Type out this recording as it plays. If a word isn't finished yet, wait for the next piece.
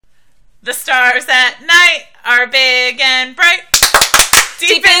The stars at night are big and bright.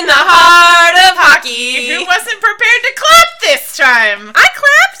 Deep in the heart of hockey. Who wasn't prepared to clap this time? I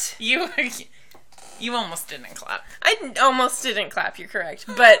clapped. You almost didn't clap. I almost didn't clap. You're correct,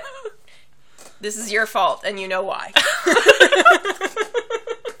 but this is your fault, and you know why.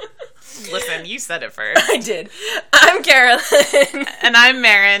 Listen, you said it first. I did. I'm Carolyn. And I'm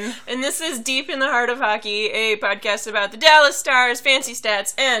Marin. And this is Deep in the Heart of Hockey, a podcast about the Dallas Stars, fancy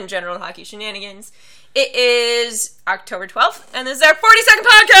stats, and general hockey shenanigans. It is October 12th, and this is our 42nd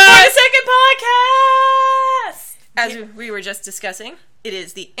podcast! 42nd podcast! As we were just discussing, it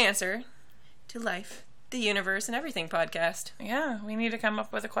is the answer to life, the universe, and everything podcast. Yeah, we need to come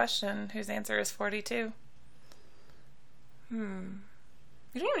up with a question whose answer is 42.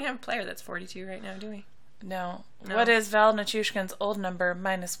 We don't even have a player that's 42 right now, do we? No. What is Val Nichushkin's old number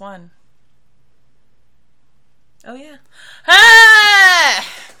minus 1? Oh, yeah. Ah!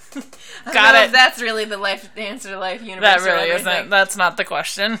 Got it. That's really the answer to life, universe. That really isn't. That's not the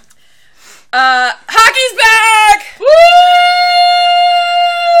question. Hockey's back! Woo!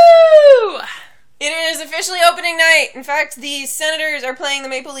 It is officially opening night. In fact, the Senators are playing the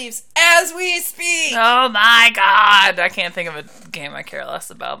Maple Leafs as we speak. Oh my god. I can't think of a game I care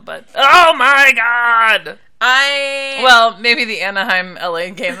less about, but oh my god. Well, maybe the Anaheim LA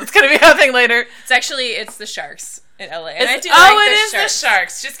game that's going to be happening later. It's the Sharks in LA. And it is the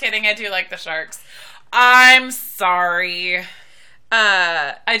Sharks. Just kidding. I do like the Sharks. I'm sorry.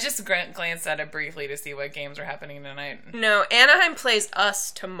 I just glanced at it briefly to see what games are happening tonight. No, Anaheim plays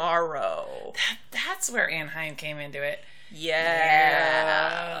us tomorrow. That's where Anaheim came into it.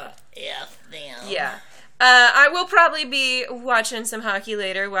 Yeah. Damn. Yeah. I will probably be watching some hockey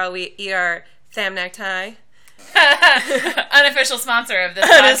later while we eat our Tamnak Thai. Unofficial sponsor of this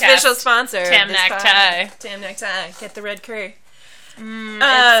podcast. Unofficial sponsor. Tamnak Thai. Tamnak Thai. Get the red curry.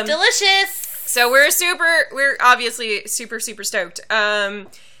 It's delicious. So we're obviously super stoked. And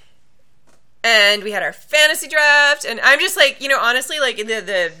we had our fantasy draft, and I'm just like, honestly, like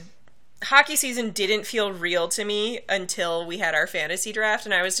the hockey season didn't feel real to me until we had our fantasy draft,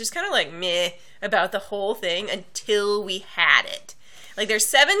 and I was just kind of like meh about the whole thing until we had it. Like there's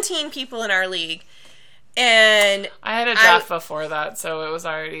 17 people in our league, and I had a draft before that, so it was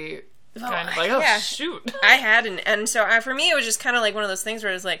already kind of like, shoot. I hadn't, and so for me it was just kind of like one of those things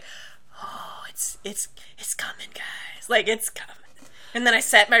where it was like, it's coming, guys. Like, it's coming. And then I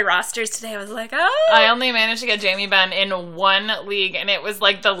set my rosters today. I was like, oh. I only managed to get Jamie Benn in one league, and it was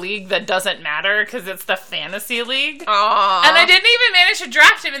like the league that doesn't matter because it's the fantasy league. Aww. And I didn't even manage to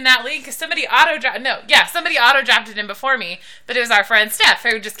draft him in that league because somebody auto-drafted him before me, but it was our friend Steph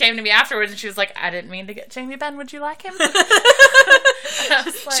who just came to me afterwards, and she was like, I didn't mean to get Jamie Benn. Would you like him?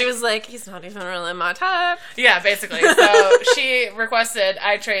 She was like, he's not even really my type. Yeah, basically. So she requested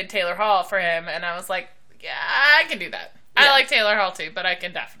I trade Taylor Hall for him, and I was like, yeah, I can do that. Yeah. I like Taylor Hall too, but I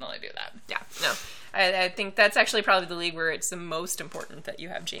can definitely do that. Yeah, no. I think that's actually probably the league where it's the most important that you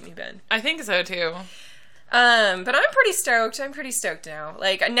have Jamie Benn. I think so too. But I'm pretty stoked. I'm pretty stoked now.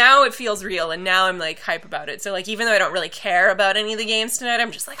 Like, now it feels real, and now I'm, like, hype about it. So, like, even though I don't really care about any of the games tonight,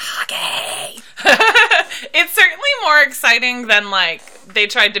 I'm just like, hockey! It's certainly more exciting than, like, they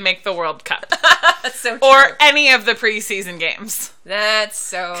tried to make the World Cup. That's so true. Or any of the preseason games. That's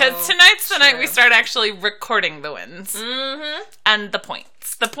so because tonight's the night we start actually recording the wins. Mm-hmm. And the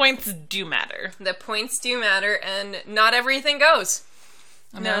points. The points do matter. The points do matter, and not everything goes.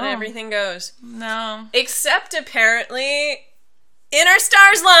 No. Not everything goes. No. Except, apparently, in our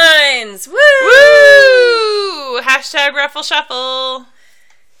Stars lines! Woo! Woo! Hashtag Ruffle Shuffle.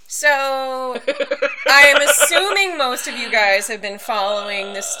 So, I am assuming most of you guys have been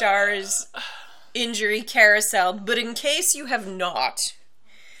following the Stars injury carousel, but in case you have not,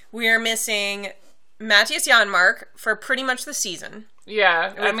 we are missing Matthias Janmark for pretty much the season.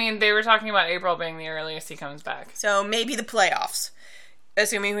 Yeah, I mean, they were talking about April being the earliest he comes back. So, maybe the playoffs.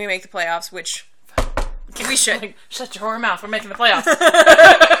 Assuming we make the playoffs, which we should. Like, shut your whore mouth. We're making the playoffs.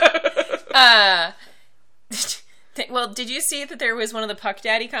 Well, did you see that there was one of the Puck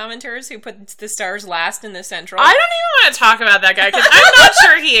Daddy commenters who put the Stars last in the Central? I don't even want to talk about that guy because I'm not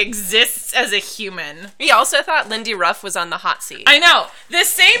sure he exists as a human. He also thought Lindy Ruff was on the hot seat. I know. The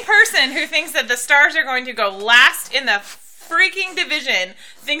same person who thinks that the Stars are going to go last in the freaking division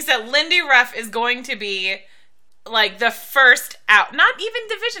thinks that Lindy Ruff is going to be like the first out. Not even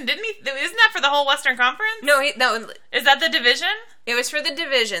division. Didn't he? Isn't that for the whole Western Conference? No. Is that the division? It was for the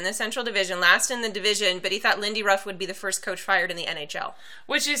division, the Central Division, last in the division, but he thought Lindy Ruff would be the first coach fired in the NHL.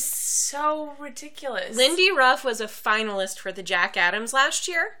 Which is so ridiculous. Lindy Ruff was a finalist for the Jack Adams last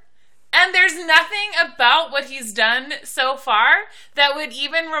year, And there's nothing about what he's done so far that would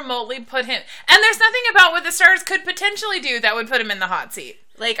even remotely put him... And there's nothing about what the Stars could potentially do that would put him in the hot seat.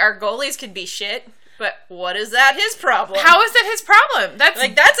 Like, our goalies could be shit, but what is that his problem? How is that his problem? That's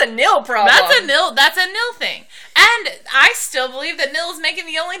a nil problem. That's a nil thing. And I still believe that Nil is making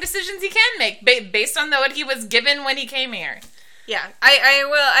the only decisions he can make based on what he was given when he came here. Yeah.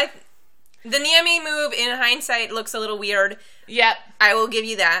 The Niemi move, in hindsight, looks a little weird. Yep. I will give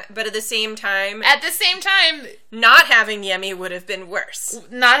you that. But at the same time... not having Niemi would have been worse.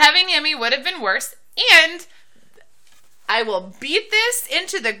 Not having Niemi would have been worse. And I will beat this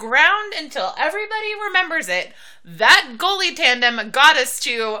into the ground until everybody remembers it. That goalie tandem got us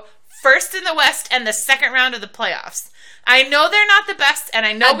to first in the West and the second round of the playoffs. I know they're not the best, and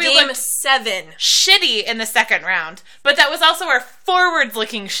I know we looked 7 shitty in the second round. But that was also our forwards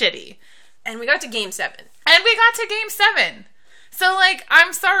looking shitty. And we got to Game 7. Game 7. So,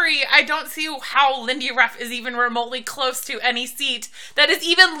 I'm sorry, I don't see how Lindy Ruff is even remotely close to any seat that is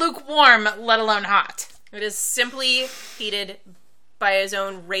even lukewarm, let alone hot. It is simply heated by his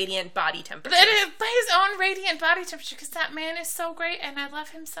own radiant body temperature. It is by his own radiant body temperature, because that man is so great, and I love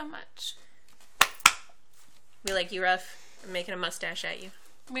him so much. We like you, Ruff. I'm making a mustache at you.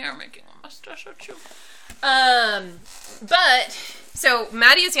 We are making a mustache at you. So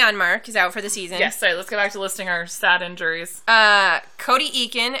Mattias Janmark is out for the season. Yes, sorry, let's go back to listing our sad injuries. Cody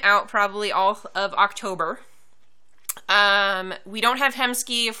Eakin out probably all of October. We don't have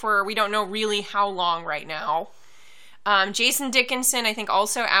Hemsky we don't know really how long right now. Jason Dickinson, I think,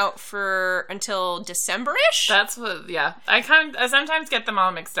 also out for until December-ish. That's what, yeah. I sometimes get them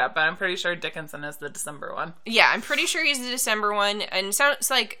all mixed up, but I'm pretty sure Dickinson is the December one. Yeah, I'm pretty sure he's the December one, and it sounds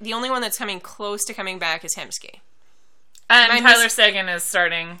like the only one that's coming close to coming back is Hemsky. And Tyler Seguin is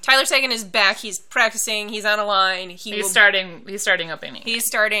starting. Tyler Seguin is back. He's practicing. He's on a line. He's starting opening. He's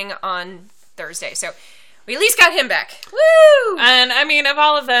starting on Thursday, so we at least got him back. Woo! And, I mean, of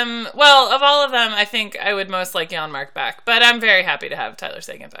all of them, I think I would most like Janmark back. But I'm very happy to have Tyler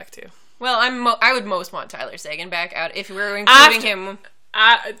Seguin back, too. Well, I would most want Tyler Seguin back out if we were including him.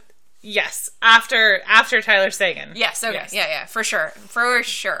 Yes, after Tyler Seguin. Yes, okay. Yes. Yeah, for sure. For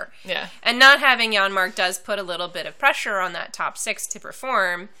sure. Yeah. And not having Janmark does put a little bit of pressure on that top 6 to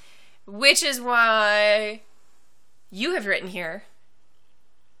perform, which is why you have written here,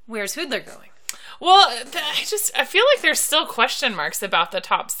 where's Hudler going? Well, I feel like there's still question marks about the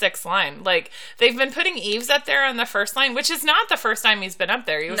top 6 line. Like, they've been putting Eves up there on the first line, which is not the first time he's been up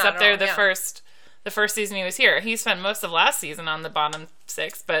there. He was up there the first season he was here. He spent most of last season on the bottom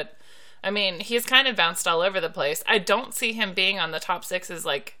 6, but, I mean, he's kind of bounced all over the place. I don't see him being on the top 6 as,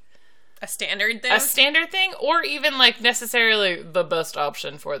 like, a standard thing? A standard thing, or even, like, necessarily the best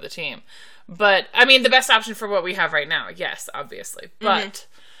option for the team. But, I mean, the best option for what we have right now, yes, obviously. But,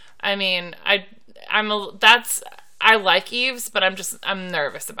 I mean, I like Eves, but I'm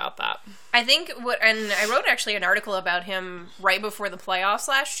nervous about that. I think and I wrote actually an article about him right before the playoffs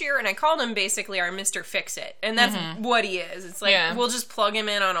last year, and I called him basically our Mr. Fix-It, and that's what he is. It's like, we'll just plug him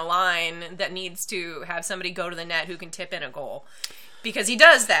in on a line that needs to have somebody go to the net who can tip in a goal. Because he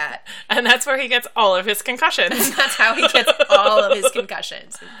does that. And that's where he gets all of his concussions. That's how he gets all of his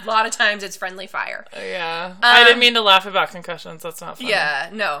concussions. A lot of times it's friendly fire. Yeah. I didn't mean to laugh about concussions. That's not funny. Yeah,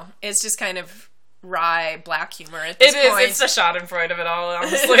 no. It's just kind of wry black humor at this point. It's the Schadenfreude of it all,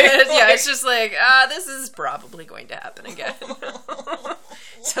 honestly. It's just like, this is probably going to happen again.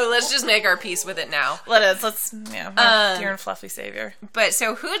 So let's just make our peace with it now. Let's my dear and fluffy savior. But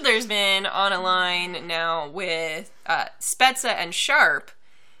so Hudler's been on a line now with Spezza and Sharp,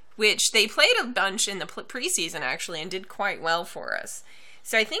 which they played a bunch in the preseason actually and did quite well for us.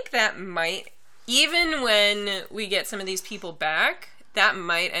 So I think that might, even when we get some of these people back, that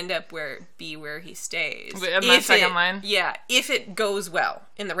might end up where he stays. In that second line? Yeah, if it goes well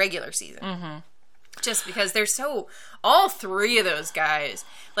in the regular season. Mm-hmm. Just because they're all 3 of those guys,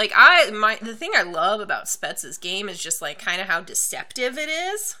 like, the thing I love about Spezza's game is just, like, kind of how deceptive it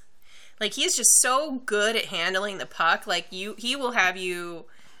is. Like, he's just so good at handling the puck. Like, he will have you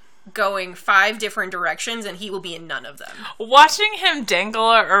going 5 different directions, and he will be in none of them. Watching him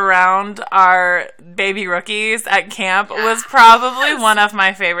dangle around our baby rookies at camp was probably one of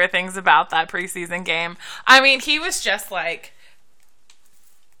my favorite things about that preseason game. I mean, he was just, like,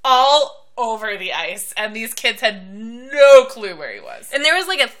 all over the ice, and these kids had no clue where he was. And there was,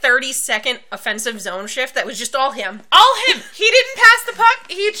 like, a 30-second offensive zone shift that was just all him. All him! He didn't pass the puck.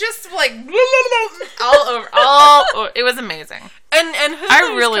 He just, like, all over. It was amazing. And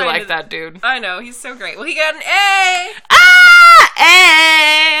I really like that dude. I know, he's so great. Well, he got an A!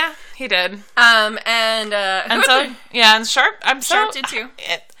 A! He did. And Sharp, Sharp did too.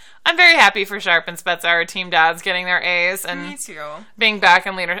 I'm very happy for Sharp and Spezza, our team dads, getting their A's and Me too. being back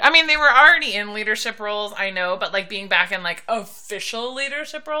in leadership. I mean, they were already in leadership roles, I know, but like being back in like official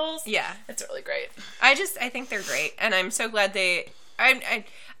leadership roles, Yeah. it's really great. I think they're great, and I'm so glad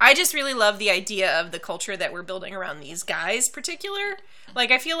I just really love the idea of the culture that we're building around these guys, particular.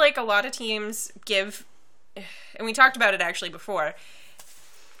 Like, I feel like a lot of teams give, and we talked about it actually before,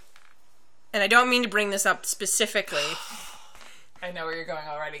 and I don't mean to bring this up specifically. I know where you're going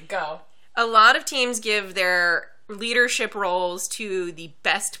already. Go. A lot of teams give their leadership roles to the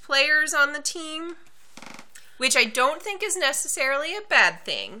best players on the team, which I don't think is necessarily a bad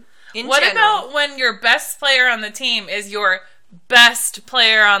thing. What about when your best player on the team is your best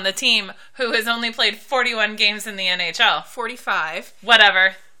player on the team who has only played 41 games in the NHL? 45.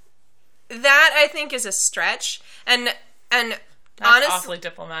 Whatever. That, I think, is a stretch. And That's honestly, awfully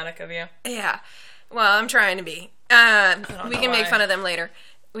diplomatic of you. yeah. Well, I'm trying to be. We know can make why. fun of them later.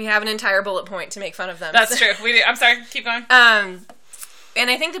 We have an entire bullet point to make fun of them. That's true. We do. I'm sorry. Keep going. And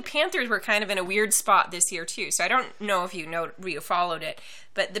I think the Panthers were kind of in a weird spot this year too. So I don't know if you followed it,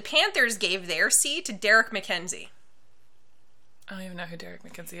 but the Panthers gave their C to Derek McKenzie. I don't even know who Derek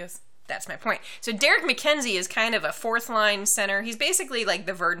McKenzie is. That's my point. So Derek McKenzie is kind of a fourth line center. He's basically like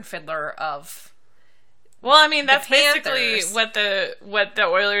the Vern Fiddler of. Well, I mean, that's basically Panthers. what the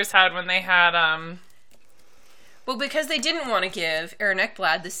Oilers had when they had Well, because they didn't want to give Aaron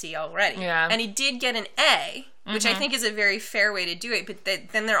Ekblad the C already. Yeah. And he did get an A, which I think is a very fair way to do it. But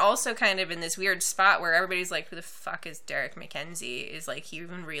then they're also kind of in this weird spot where everybody's like, who the fuck is Derek McKenzie? Is, like, he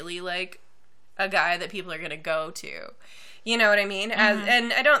even really, like, a guy that people are going to go to? You know what I mean?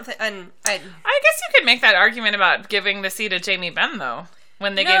 And I don't think... I guess you could make that argument about giving the C to Jamie Benn, though.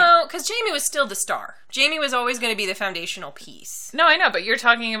 When they No, because Jamie was still the star. Jamie was always going to be the foundational piece. No, I know, but you're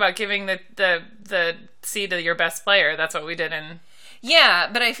talking about giving the C to your best player. That's what we did in... Yeah,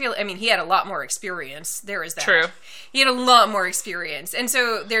 but I mean, he had a lot more experience. There is that. True. He had a lot more experience. And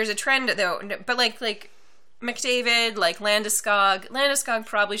so there's a trend, though, but like McDavid, like Landeskog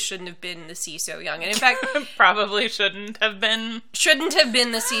probably shouldn't have been the C so young. And in fact... Probably shouldn't have been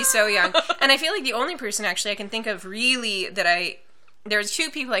the C so young. And I feel like the only person, actually, I can think of really there's two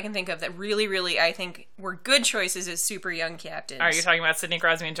people I can think of that really, really, I think were good choices as super young captains. Are you talking about Sidney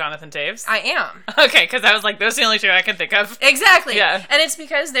Crosby and Jonathan Toews? I am. Okay, because I was like, those are the only two I can think of. Exactly. Yeah. And it's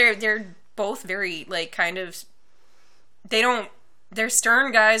because they're both very, like, kind of... They're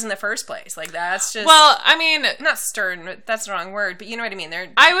stern guys in the first place. Like, that's just... Well, I mean... Not stern, that's the wrong word, but you know what I mean.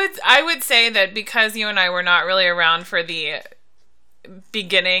 I would say that because you and I were not really around for the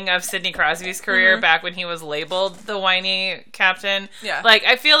beginning of Sidney Crosby's career back when he was labeled the whiny captain. Yeah. Like,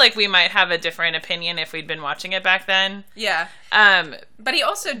 I feel like we might have a different opinion if we'd been watching it back then. Yeah. But he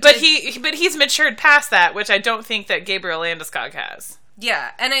also did... But he's matured past that, which I don't think that Gabriel Landeskog has.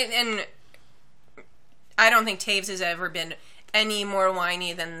 Yeah, and I don't think Taves has ever been any more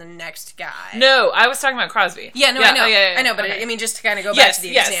whiny than the next guy. No, I was talking about Crosby. Yeah, no, I know. Oh, yeah, I know, but okay. I mean, just to kind of go back to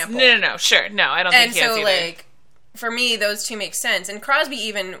the example. No, sure. No, I don't think he has so, either. like, for me, those two make sense. And Crosby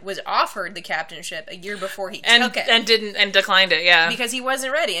even was offered the captainship a year before he took it. And declined it, yeah. Because he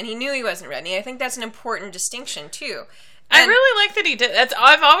wasn't ready, and he knew he wasn't ready. I think that's an important distinction, too. I really like that he did.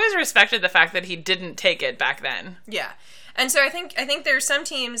 I've always respected the fact that he didn't take it back then. Yeah. And so I think there's some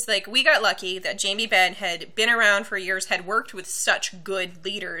teams, like, we got lucky that Jamie Benn had been around for years, had worked with such good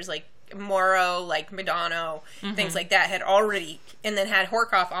leaders, like Morrow, like Modano, things like that, had already, and then had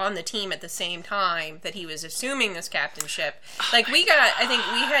Horkoff on the team at the same time that he was assuming this captainship. Like, I think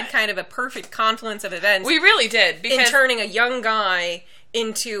we had kind of a perfect confluence of events. We really did. In turning a young guy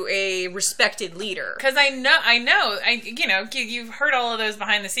into a respected leader. Because you've heard all of those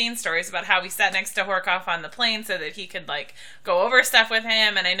behind the scenes stories about how we sat next to Horkoff on the plane so that he could, like, go over stuff with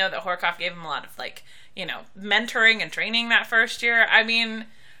him, and I know that Horkoff gave him a lot of, like, mentoring and training that first year. I mean,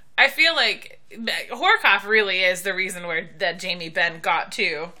 I feel like Horkoff really is the reason that Jamie Benn got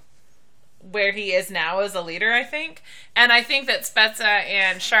to where he is now as a leader, I think. And I think that Spezza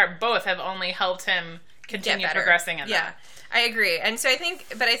and Sharp both have only helped him continue progressing in that. I agree. And so I think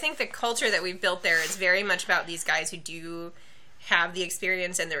the culture that we've built there is very much about these guys who do have the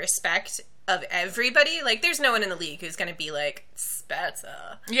experience and the respect of everybody. Like, there's no one in the league who's going to be like,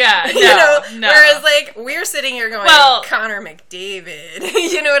 Spezza. Yeah, no. Whereas, like, we're sitting here going, Connor McDavid.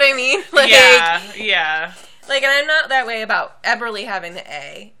 You know what I mean? Like, yeah. Like, and I'm not that way about Eberle having the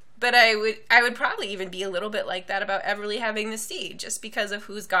A. But I would probably even be a little bit like that about Eberle having the C, just because of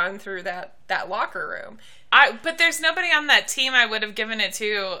who's gone through that locker room. But there's nobody on that team I would have given it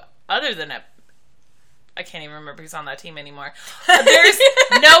to other than I can't even remember who's on that team anymore. There's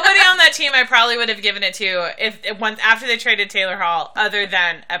nobody on that team I probably would have given it to once after they traded Taylor Hall, other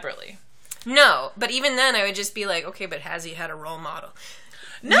than Eberle. No, but even then, I would just be like, okay, but has he had a role model?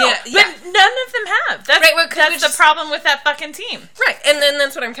 No, but none of them have. That's, right, well, that's the problem with that fucking team. Right, and then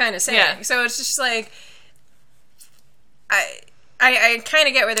that's what I'm kind of saying. Yeah. So it's just like, I kind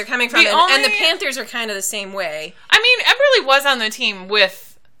of get where they're coming from, and the Panthers are kind of the same way. I mean, Eberle was on the team with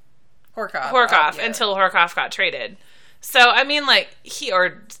Horkoff until Horkoff got traded. So, I mean, like,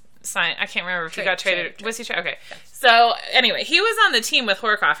 signed, I can't remember if he got traded. Was he traded? Okay. Yeah. So, anyway, he was on the team with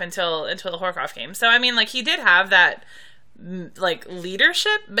Horkoff until the Horkoff came. So, I mean, like, he did have that, like,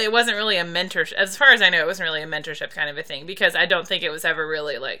 leadership, but it wasn't really a mentorship. As far as I know, it wasn't really a mentorship kind of a thing, because I don't think it was ever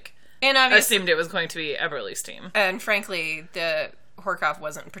really, like, assumed it was going to be Eberle's team. And frankly, the Horkoff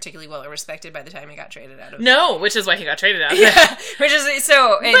wasn't particularly well respected by the time he got traded out of. No, which is why he got traded out. Yeah, which is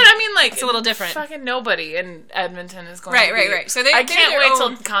so. But I mean, like, it's a little different. Fucking nobody in Edmonton is going. Right. So I can't wait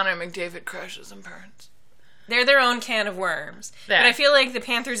till Connor McDavid crashes and burns. They're their own can of worms. Yeah. But I feel like the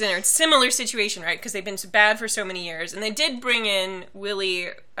Panthers are in a similar situation, right? Because they've been so bad for so many years, and they did bring in Willie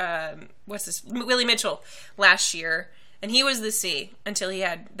Mitchell last year. And he was the C until he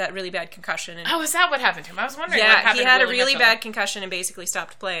had that really bad concussion. And, is that what happened to him? I was wondering what happened to him. Yeah, he had a really bad concussion and basically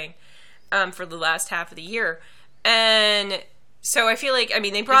stopped playing for the last half of the year. And so I feel like, I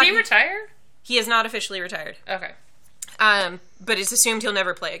mean, they brought... Did he retire? He is not officially retired. Okay. But it's assumed he'll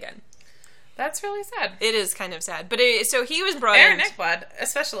never play again. That's really sad. It is kind of sad. But so he was brought Aaron Ekblad,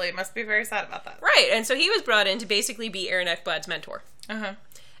 especially, must be very sad about that. Right, and so he was brought in to basically be Aaron Ekblad's mentor. Uh-huh.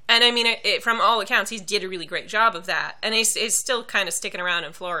 And I mean, from all accounts, he did a really great job of that. And he's still kind of sticking around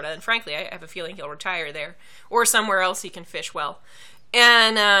in Florida. And frankly, I have a feeling he'll retire there. Or somewhere else he can fish well.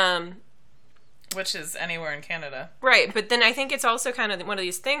 And... which is anywhere in Canada. Right, but then I think it's also kind of one of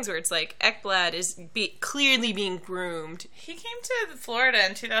these things where it's like, Ekblad is clearly being groomed. He came to Florida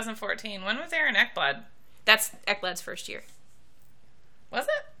in 2014. When was Aaron Ekblad? That's Ekblad's first year. Was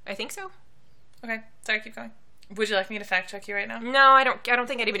it? I think so. Okay, sorry, keep going. Would you like me to fact check you right now? No, I don't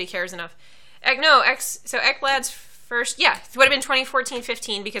think anybody cares enough. So Ekblad's first, it would have been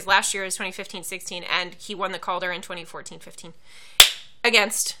 2014-15 because last year was 2015-16, and he won the Calder in 2014-15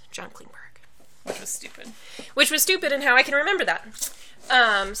 against John Klingberg, which was stupid. And how I can remember that.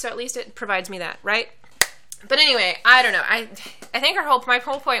 So at least it provides me that, right? But anyway, I don't know. I think my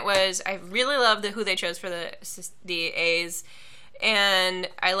whole point was I really love who they chose for the A's. And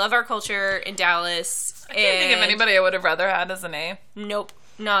I love our culture in Dallas. I can't think of anybody I would have rather had as an A. Nope,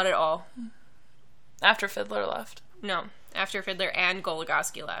 not at all. After Fiddler left. No, after Fiddler and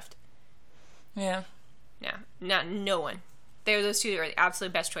Goligoski left. Yeah. Yeah, no one. Those two are the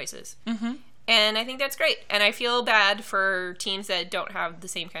absolute best choices. Mm-hmm. And I think that's great. And I feel bad for teams that don't have the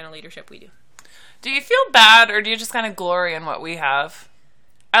same kind of leadership we do. Do you feel bad, or do you just kind of glory in what we have?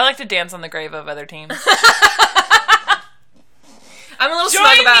 I like to dance on the grave of other teams. I'm a little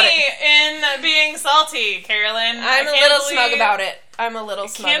smug about it. Join me in being salty, Carolyn. I'm a little smug about it. I'm a little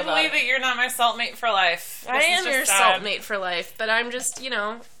smug about it. I can't believe that you're not my saltmate for life. I am your saltmate for life, but I'm just,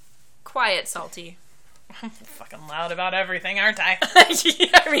 quiet salty. I'm fucking loud about everything, aren't I?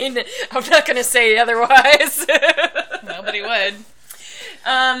 Yeah, I mean, I'm not going to say otherwise. Nobody would.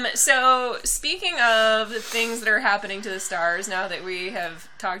 So, speaking of things that are happening to the Stars, now that we have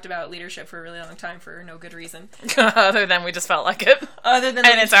talked about leadership for a really long time for no good reason. Other than we just felt like it. And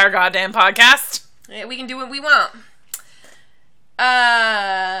it's our goddamn podcast. Yeah, we can do what we want.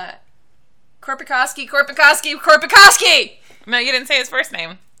 Korpikoski! No, you didn't say his first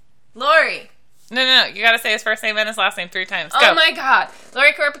name. Lori. No. You gotta say his first name and his last name 3 times. Go. Oh my god.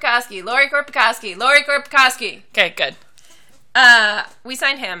 Lori Korpikoski. Okay, good. We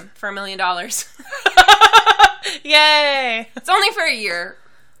signed him for $1 million. Yay! It's only for a year.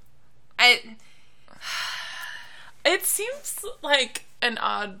 It seems like an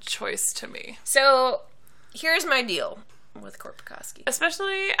odd choice to me. So, here's my deal with Korpikoski.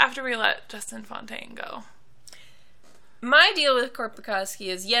 Especially after we let Justin Fontaine go. My deal with Korpikoski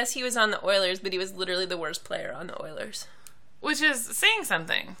is, yes, he was on the Oilers, but he was literally the worst player on the Oilers. Which is saying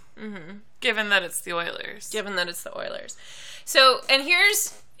something. Mm-hmm. Given that it's the Oilers. So,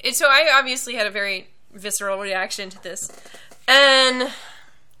 so I obviously had a very visceral reaction to this. And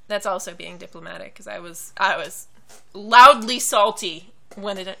that's also being diplomatic, because I was loudly salty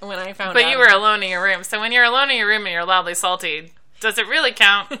when I found out. But you were alone in your room. So when you're alone in your room and you're loudly salty, does it really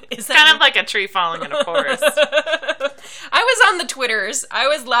count? It's kind of like a tree falling in a forest. I was on the Twitters. I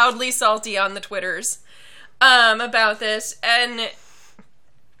was loudly salty on the Twitters about this, and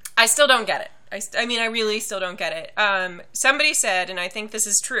I still don't get it. I mean, I really still don't get it. Somebody said, and I think this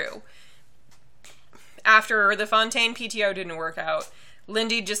is true, after the Fontaine PTO didn't work out,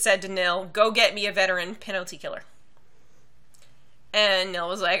 Lindy just said to Nil, go get me a veteran penalty killer. And Nil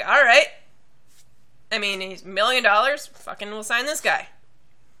was like, all right. I mean, he's $1 million. Fucking we'll sign this guy.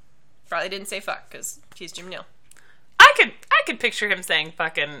 Probably didn't say fuck, because he's Jim Nil. I could picture him saying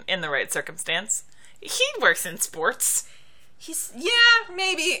fucking in the right circumstance. He works in sports. Yeah,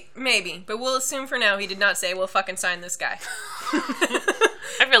 maybe. But we'll assume for now he did not say, we'll fucking sign this guy.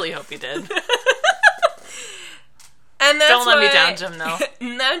 I really hope he did. And that's Don't let me down, Jim, though.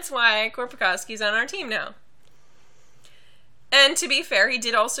 And that's why Korpikoski's on our team now. And to be fair, he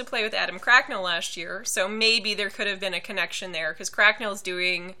did also play with Adam Cracknell last year, so maybe there could have been a connection there, because Cracknell's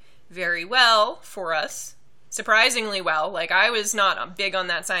doing very well for us. Surprisingly well. Like, I was not big on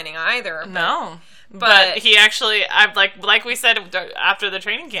that signing either. No. But he actually, like we said after the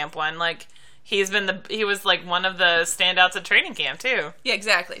training camp one, like, he was like one of the standouts at training camp too. Yeah,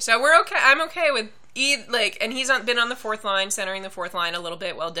 exactly. So we're okay. I'm okay with and he's been on the fourth line, centering the fourth line a little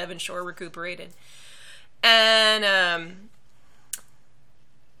bit while Devon Shore recuperated. And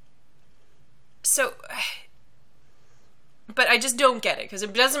so, but I just don't get it because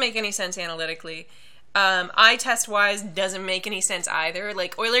it doesn't make any sense analytically. Eye test wise doesn't make any sense either.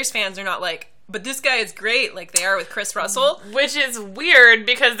 Like, Oilers fans are not like, but this guy is great, like they are with Chris Russell. Which is weird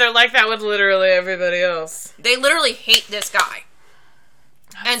because they're like that with literally everybody else. They literally hate this guy.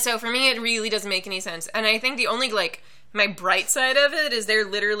 And so for me, it really doesn't make any sense. And I think the only, like, my bright side of it is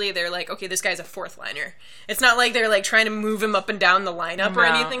they're like, okay, this guy's a fourth liner. It's not like they're, like, trying to move him up and down the lineup or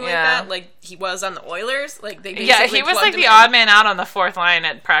anything like that. Like, he was on the Oilers. Like, they basically he was, like, the odd man out on the fourth line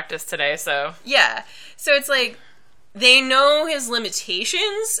at practice today, so. Yeah. So it's like, they know his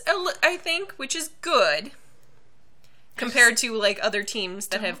limitations, I think, which is good compared to, like, other teams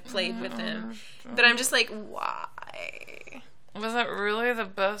that have played with him. But I'm just like, why? Was that really the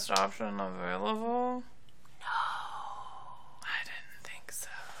best option available? No. I didn't think so.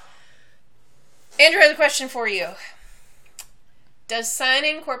 Andrew has a question for you. Does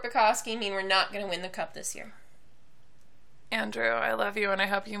signing Korpikoski mean we're not going to win the Cup this year? Andrew, I love you and I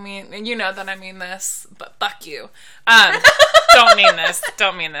hope you mean, and you know that I mean this, but fuck you. Don't mean this.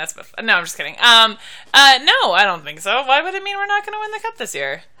 Don't mean this, but no, I'm just kidding. No, I don't think so. Why would it mean we're not going to win the Cup this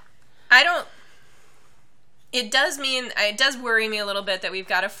year? It does worry me a little bit that we've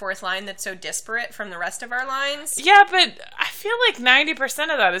got a fourth line that's so disparate from the rest of our lines. Yeah, but I feel like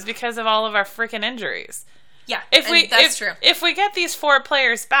 90% of that is because of all of our freaking injuries. Yeah, that's true. If we get these 4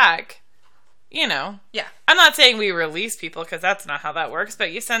 players back, you know. Yeah. I'm not saying we release people because that's not how that works,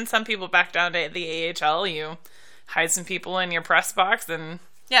 but you send some people back down to the AHL, you hide some people in your press box and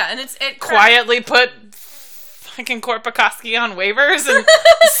quietly put fucking Korpikoski on waivers and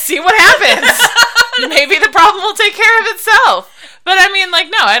see what happens. Maybe the problem will take care of itself. But I mean, like,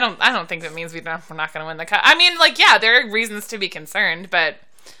 no, I don't think that means we're not going to win the Cup. I mean, like, yeah, there are reasons to be concerned, but.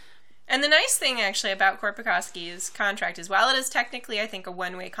 And the nice thing, actually, about Korpikoski's contract is, while it is technically, I think, a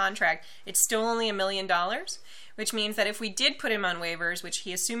one-way contract, it's still only $1 million, which means that if we did put him on waivers, which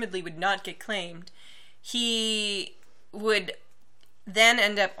he assumedly would not get claimed, he would then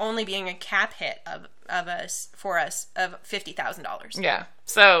end up only being a cap hit of $50,000. Yeah.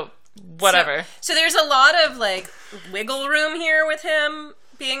 So whatever. So there's a lot of, like, wiggle room here with him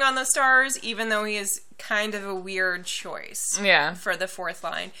being on the Stars, even though he is kind of a weird choice for the fourth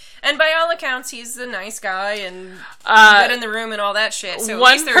line. And by all accounts, he's a nice guy and good in the room and all that shit. So at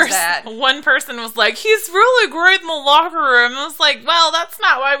least there's that. One person was like, he's really great in the locker room. I was like, well, that's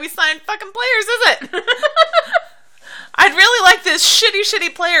not why we signed fucking players, is it? I'd really like this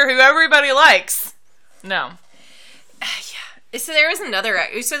shitty player who everybody likes. No. Yeah. So there is another.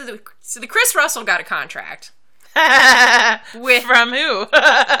 So the Chris Russell got a contract. From who? With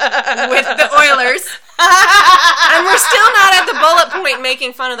the Oilers. And we're still not at the bullet point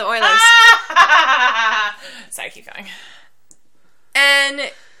making fun of the Oilers. Sorry, keep going.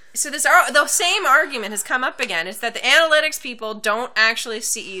 And so the same argument has come up again. It's that the analytics people don't actually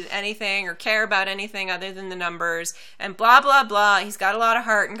see anything or care about anything other than the numbers and blah, blah, blah. He's got a lot of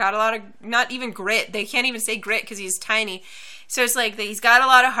heart and got a lot of, not even grit. They can't even say grit because he's tiny. So it's like he's got a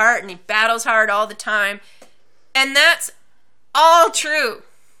lot of heart and he battles hard all the time. And that's all true.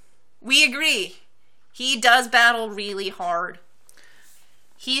 We agree. He does battle really hard.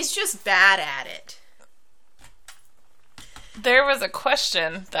 He's just bad at it. There was a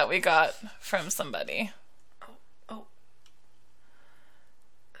question that we got from somebody.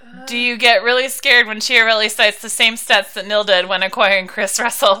 Do you get really scared when Chiarelli cites the same stats that Nil did when acquiring Chris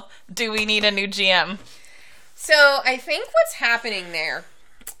Russell? Do we need a new GM? So I think what's happening there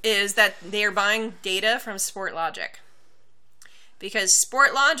is that they're buying data from Sportlogic. because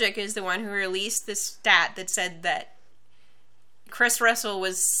Sportlogic is the one who released the stat that said that Chris Russell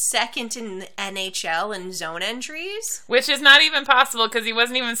was second in the NHL in zone entries. Which is not even possible because he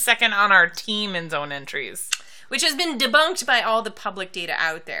wasn't even second on our team in zone entries. Which has been debunked by all the public data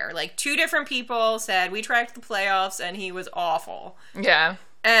out there. Like, 2 different people said, we tracked the playoffs and he was awful. Yeah.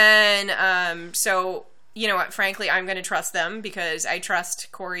 And so, you know what, frankly, I'm going to trust them because I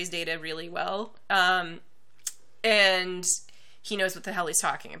trust Corey's data really well. And he knows what the hell he's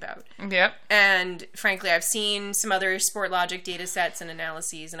talking about. Yep. And frankly, I've seen some other Sportlogic data sets and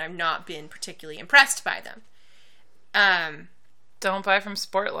analyses, and I've not been particularly impressed by them. Don't buy from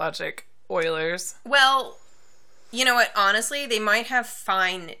Sportlogic, Oilers. Well, you know what? Honestly, they might have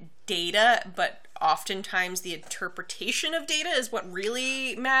fine data, but oftentimes the interpretation of data is what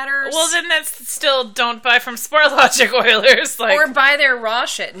really matters. Well, then that's still don't buy from Sportlogic, Oilers. Like, or buy their raw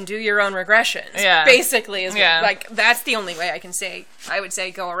shit and do your own regressions. Yeah. Basically, is what, like, that's the only way I would say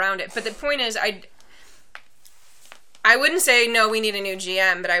go around it. But the point is, I wouldn't say, no, we need a new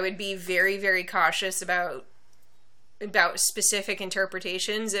GM, but I would be very, very cautious about specific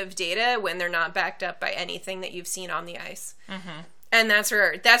interpretations of data when they're not backed up by anything that you've seen on the ice. Mm-hmm. And that's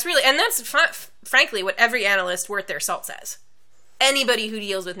frankly what every analyst worth their salt says. Anybody who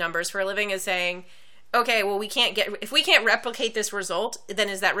deals with numbers for a living is saying, okay, well, if we can't replicate this result, then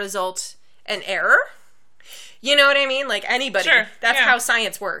is that result an error? You know what I mean? Like, anybody. Sure. That's how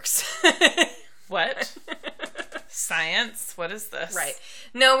science works. What? Science? What is this? Right.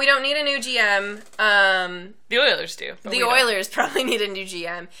 No, we don't need a new GM. The Oilers do. The Oilers probably need a new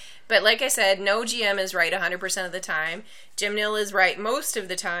GM. But like I said, no GM is right 100% of the time. Jim Nill is right most of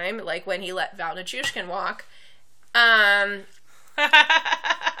the time, like when he let Val Nichushkin walk. And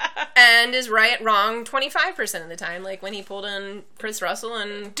is wrong 25% of the time, like when he pulled in Chris Russell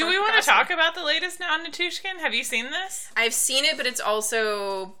and... Do we want to talk about the latest now on Nichushkin? Have you seen this? I've seen it, but it's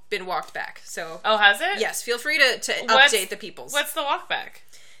also been walked back, so... Oh, has it? Yes, feel free to update the peoples. What's the walk back?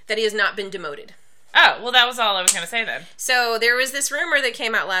 That he has not been demoted. Oh, well, that was all I was going to say then. So there was this rumor that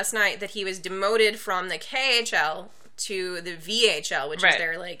came out last night that he was demoted from the KHL to the VHL, which is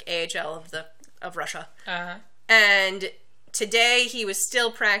their, like, AHL of Russia. Uh-huh. And today he was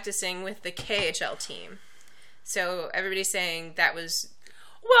still practicing with the KHL team. So everybody's saying that was...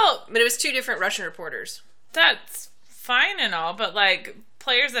 Well, but it was 2 different Russian reporters. That's fine and all, but, like,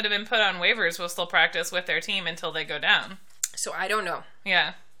 players that have been put on waivers will still practice with their team until they go down. So I don't know.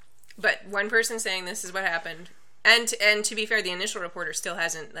 Yeah. But one person saying this is what happened. And to be fair, the initial reporter still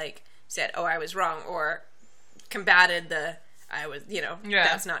hasn't, like, said, oh, I was wrong, or combated the, I was,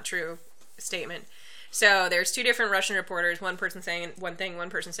 that's not true statement. So there's 2 different Russian reporters, one person saying one thing, one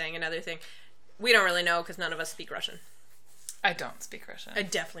person saying another thing. We don't really know because none of us speak Russian. I don't speak Russian. I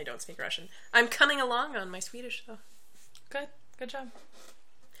definitely don't speak Russian. I'm coming along on my Swedish, though. Good. Good job.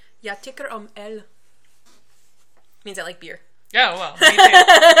 Jag tycker om öl. Means I like beer. Oh, well, me too.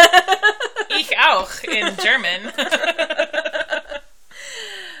 Ich auch in German.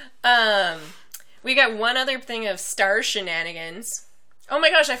 We got one other thing of star shenanigans. Oh my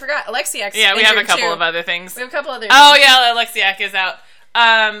gosh, I forgot. Alexiak's Yeah, we have a couple too. of other things. We have a couple other Oh, yeah, Alexiak is out.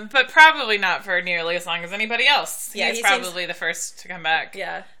 But probably not for nearly as long as anybody else. Yeah, He's probably the first to come back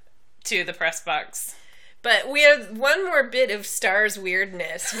to the press box. But we have one more bit of Stars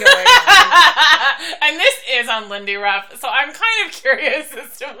weirdness going on. And this is on Lindy Ruff, so I'm kind of curious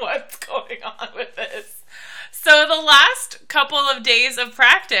as to what's going on with this. So the last couple of days of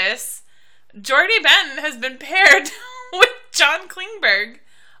practice, Jordy Ben has been paired with John Klingberg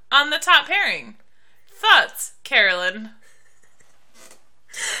on the top pairing. Thoughts, Carolyn?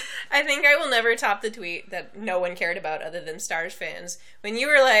 I think I will never top the tweet that no one cared about other than Stars fans. When you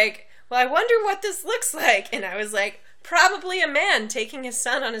were like, well, I wonder what this looks like. And I was like, probably a man taking his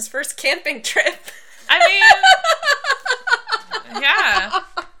son on his first camping trip. I mean, yeah.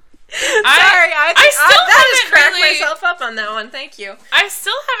 Sorry, I just cracked myself up on that one. Thank you. I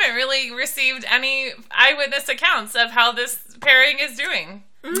still haven't really received any eyewitness accounts of how this pairing is doing.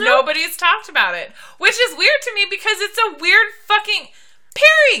 No. Nobody's talked about it. Which is weird to me because it's a weird fucking...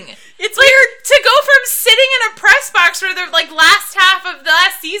 pairing. It's like, weird to go from sitting in a press box for the last half of the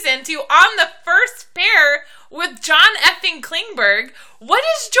last season to on the first pair with John effing Klingberg. What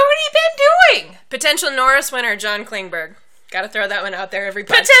is Jordy Ben doing? Potential Norris winner John Klingberg. Gotta throw that one out there,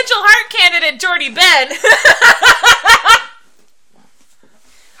 everybody. Potential Hart candidate Jordy Ben.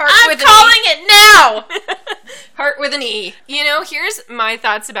 I'm calling it now. Hart with an E. You know, here's my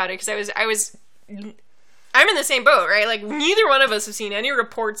thoughts about it because I'm in the same boat, right? Like, neither one of us have seen any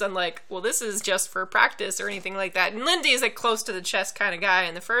reports on, like, well, this is just for practice or anything like that. And Lindy is, like, close to the chest kind of guy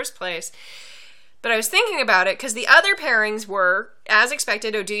in the first place. But I was thinking about it because the other pairings were, as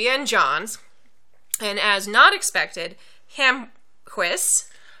expected, Oduya and Johns, and as not expected, Hamhuis.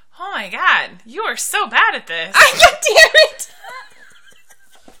 Oh my god, you are so bad at this. God damn it!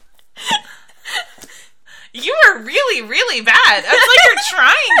 You are really, really bad. It's like you're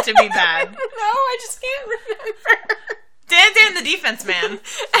trying to be bad. No, I just can't remember. Dan the defense man.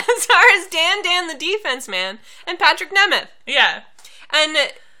 As far as Dan the defense man, and Patrick Nemeth. Yeah. And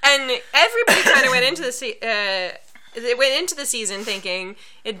everybody kind of went into the season thinking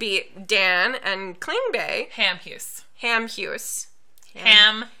it'd be Dan and Klingbe. Hamhuis. Hamhuis.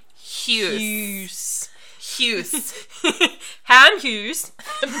 Hamhuis.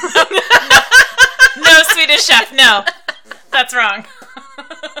 No, Swedish chef, no. That's wrong.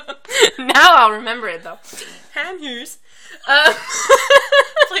 Now I'll remember it, though. Hamhuis.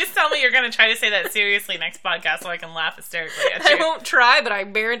 Please tell me you're going to try to say that seriously next podcast so I can laugh hysterically at you. I won't try, but I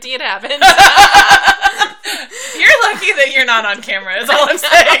guarantee it happens. You're lucky that you're not on camera, is all I'm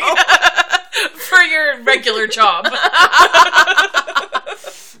saying. For your regular job.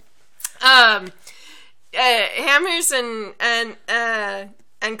 Hamhuis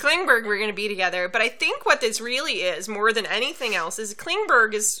and Klingberg were going to be together, but I think what this really is, more than anything else, is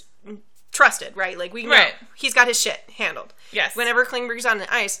Klingberg is trusted, right? Like, we know he's got his shit handled. Yes. Whenever Klingberg's on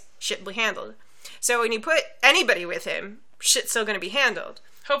the ice, shit will be handled. So when you put anybody with him, shit's still going to be handled.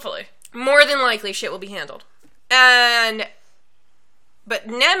 Hopefully. More than likely, shit will be handled. But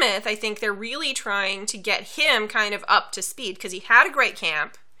Nemeth, I think they're really trying to get him kind of up to speed, because he had a great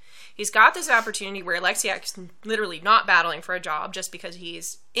camp. He's got this opportunity where Alexiak's literally not battling for a job just because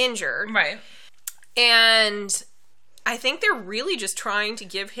he's injured. Right. And I think they're really just trying to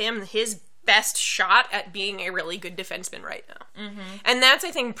give him his best shot at being a really good defenseman right now. Mm-hmm. And that's,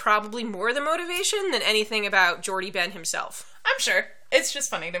 I think, probably more the motivation than anything about Jordie Benn himself. I'm sure. It's just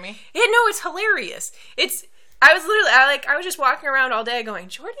funny to me. Yeah, no, it's hilarious. I was just walking around all day going,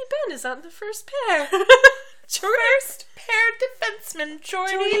 Jordie Benn is on the first pair. First pair defenseman,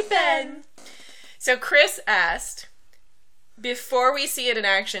 Jordie Benn. So Chris asked, before we see it in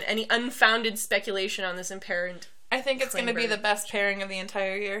action, any unfounded speculation on this impairment? I think it's going to be the best pairing of the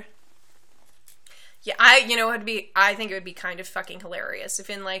entire year. Yeah, I think it would be kind of fucking hilarious if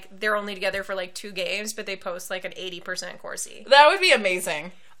they're only together for 2 games, but they post an 80% Corsi. That would be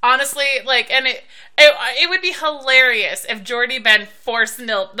amazing. Honestly, and it would be hilarious if Jordie Benn forced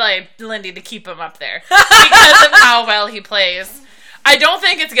Lindy to keep him up there because of how well he plays. I don't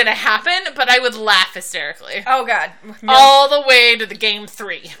think it's gonna happen, but I would laugh hysterically. Oh god, no. All the way to the game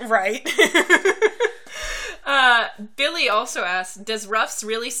 3, right? Billy also asked, does Ruffs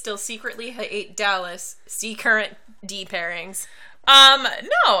really still secretly hate Dallas? See current D pairings.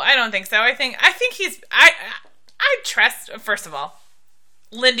 No, I don't think so. I think he's I trust, first of all,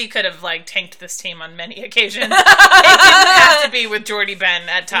 Lindy could have tanked this team on many occasions. It didn't have to be with Jordie Benn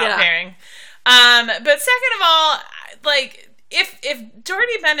at top pairing. But second of all, if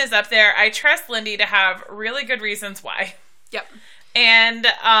Jordie Benn is up there, I trust Lindy to have really good reasons why. Yep. And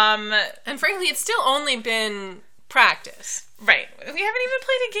frankly, it's still only been practice. Right. We haven't even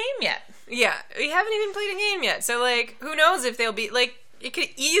played a game yet. Yeah, we haven't even played a game yet. So who knows if they'll be it could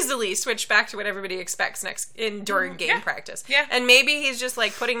easily switch back to what everybody expects during game practice. Yeah. And maybe he's just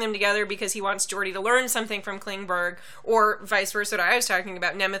putting them together because he wants Jordie to learn something from Klingberg, or vice versa, what I was talking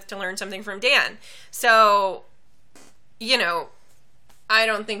about, Nemeth to learn something from Dan. So, I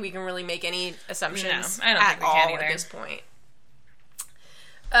don't think we can really make any assumptions I don't think we can either at this point.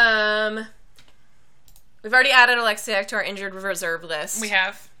 We've already added Alexiak to our injured reserve list. We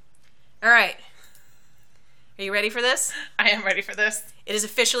have. All right. Are you ready for this? I am ready for this. It is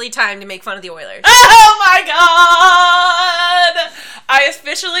officially time to make fun of the Oilers. Oh my god! I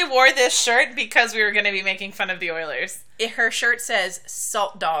officially wore this shirt because we were going to be making fun of the Oilers. Her shirt says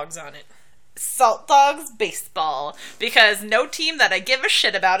Salt Dogs on it. Salt Dogs baseball. Because no team that I give a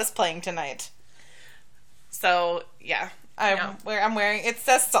shit about is playing tonight. So, yeah. I'm wearing, it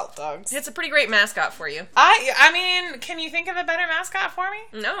says Salt Dogs. It's a pretty great mascot for you. I mean, can you think of a better mascot for me?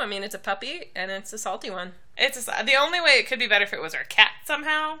 No, I mean, it's a puppy, and it's a salty one. The only way it could be better if it was our cat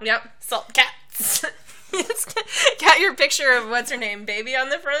somehow. Yep. Salt cats. Got your picture of what's her name, Baby, on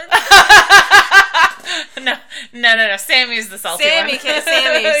the front? No. Sammy's the salty one. Sammy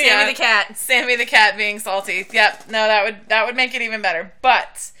the cat. Sammy the cat being salty. Yep. No, that would make it even better.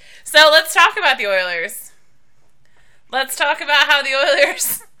 But so let's talk about the Oilers. Let's talk about how the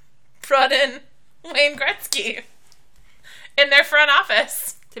Oilers brought in Wayne Gretzky in their front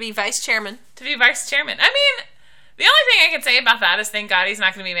office to be vice chairman. I mean, the only thing I can say about that is thank God he's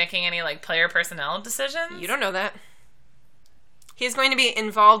not going to be making any player personnel decisions. You don't know that. He's going to be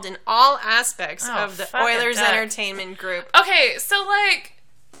involved in all aspects of the fucking Oilers duck. Entertainment Group. Okay, so, like,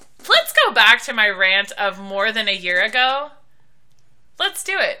 let's go back to my rant of more than a year ago. Let's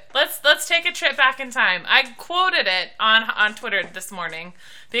do it. Let's take a trip back in time. I quoted it on Twitter this morning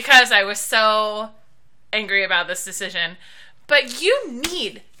because I was so angry about this decision. But you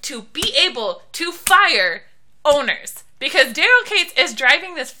need to be able to fire owners because Daryl Katz is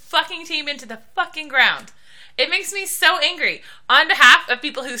driving this fucking team into the fucking ground. It makes me so angry on behalf of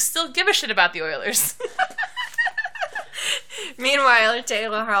people who still give a shit about the Oilers. Meanwhile,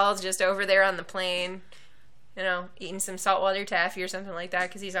 Taylor Hall's just over there on the plane, you know, eating some saltwater taffy or something like that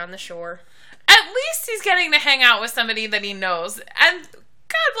because he's on the shore. At least he's getting to hang out with somebody that he knows. And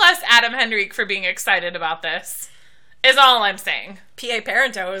God bless Adam Henrique for being excited about this, is all I'm saying. P.A.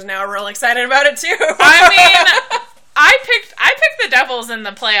 Parento is now real excited about it, too. I mean, I picked the Devils in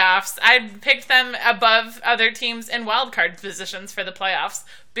the playoffs. I picked them above other teams in wildcard positions for the playoffs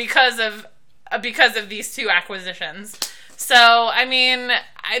because of these two acquisitions. So, I mean,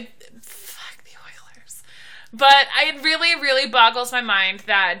 fuck the Oilers. But it really, really boggles my mind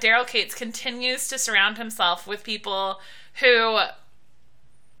that Daryl Katz continues to surround himself with people who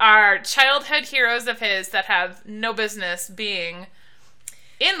are childhood heroes of his that have no business being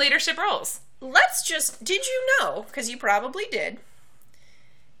in leadership roles. Did you know, because you probably did,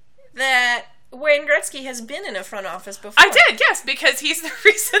 that Wayne Gretzky has been in a front office before? I did, yes, because he's the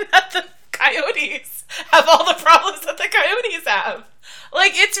reason that the Coyotes have all the problems that the Coyotes have.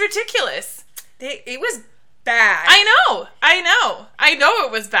 Like, it's ridiculous. It was bad. I know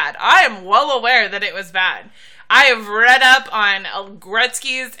it was bad. I am well aware that it was bad. I have read up on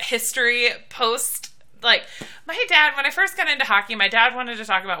Gretzky's history post. Like, my dad, when I first got into hockey, my dad wanted to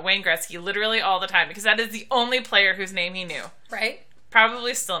talk about Wayne Gretzky literally all the time because that is the only player whose name he knew. Right?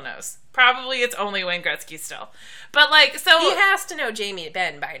 Probably still knows. Probably it's only Wayne Gretzky still. But, like, so... He has to know Jamie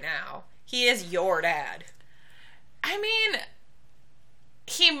Benn by now. He is your dad. I mean,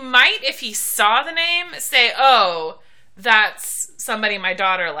 he might, if he saw the name, say, oh, that's somebody my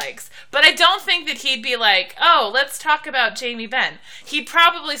daughter likes. But I don't think that he'd be like, oh, let's talk about Jamie Benn. He'd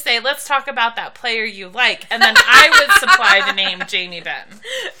probably say, let's talk about that player you like. And then I would supply the name Jamie Benn.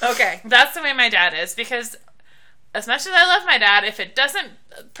 Okay. That's the way my dad is. Because as much as I love my dad, if it doesn't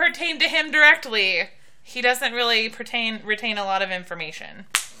pertain to him directly, he doesn't really retain a lot of information.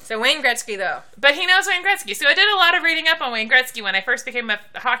 So Wayne Gretzky, though. But he knows Wayne Gretzky. So I did a lot of reading up on Wayne Gretzky when I first became a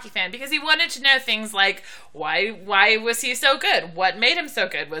hockey fan because he wanted to know things like, why was he so good? What made him so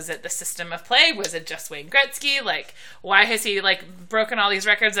good? Was it the system of play? Was it just Wayne Gretzky? Like, why has he, like, broken all these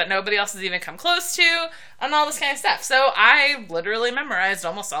records that nobody else has even come close to? And all this kind of stuff. So I literally memorized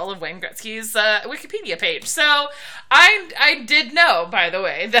almost all of Wayne Gretzky's Wikipedia page. So I did know, by the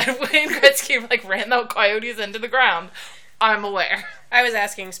way, that Wayne Gretzky, like, ran the Coyotes into the ground. I'm aware. I was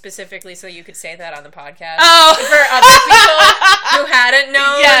asking specifically so you could say that on the podcast. Oh. For other people who hadn't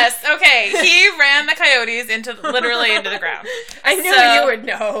known. Yes, okay. He ran the Coyotes literally into the ground. I knew you would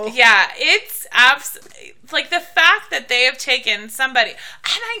know. Yeah, it's like the fact that they have taken somebody, and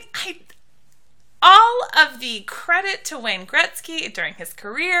I all of the credit to Wayne Gretzky during his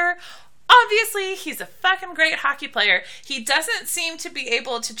career. Obviously, he's a fucking great hockey player. He doesn't seem to be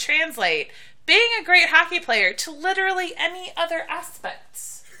able to translate being a great hockey player to literally any other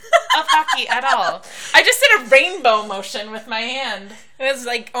aspects of hockey at all. I just did a rainbow motion with my hand. It was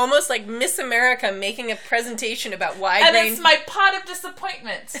like almost like Miss America making a presentation about why. And it's my pot of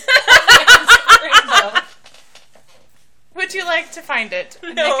disappointment. Rainbow. Would you like to find it?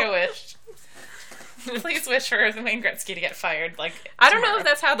 No. Make a wish. Please wish for Wayne Gretzky to get fired. Like, I don't know if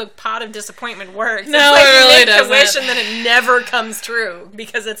that's how the pot of disappointment works. No, it's like it really you make doesn't. a wish and then it never comes true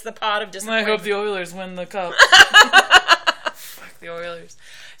because it's the pot of I disappointment. hope the Oilers win the cup. Fuck the Oilers.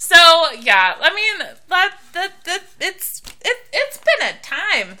 So yeah, I mean it's been a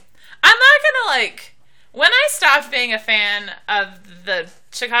time. I'm not gonna when I stopped being a fan of the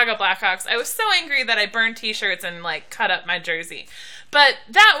Chicago Blackhawks, I was so angry that I burned t-shirts and cut up my jersey. But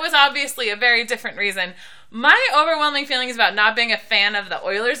that was obviously a very different reason. My overwhelming feelings about not being a fan of the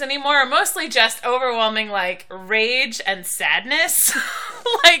Oilers anymore are mostly just overwhelming, rage and sadness.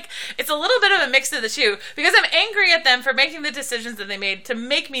 It's a little bit of a mix of the two, because I'm angry at them for making the decisions that they made to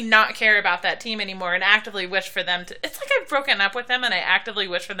make me not care about that team anymore and actively wish for them to... It's like I've broken up with them and I actively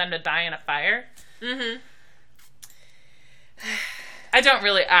wish for them to die in a fire. Mm-hmm. I don't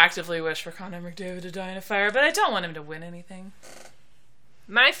really actively wish for Connor McDavid to die in a fire, but I don't want him to win anything.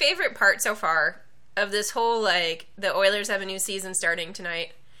 My favorite part so far of this whole, the Oilers have a new season starting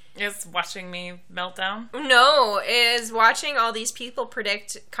tonight Is watching me melt down? No, is watching all these people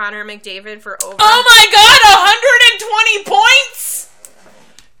predict Connor McDavid for over... Oh my god, 120 points?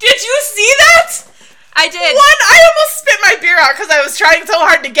 Did you see that? I did. I almost spit my beer out because I was trying so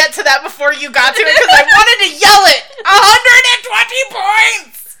hard to get to that before you got to it because I wanted to yell it. 120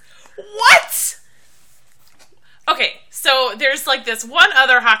 points! What? Okay, so there's like this one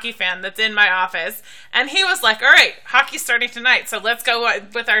other hockey fan that's in my office, and he was like, all right, hockey's starting tonight, so let's go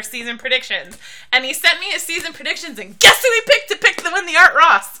with our season predictions. And he sent me his season predictions, and guess who he picked to win the Art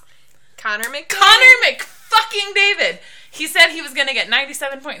Ross? Connor McDavid. Connor McFucking-David. He said he was going to get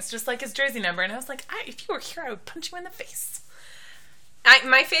 97 points, just like his jersey number, and I was like, if you were here, I would punch you in the face.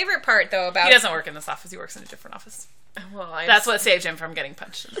 My favorite part, though, about... He doesn't work in this office, he works in a different office. Well, That's what saved him from getting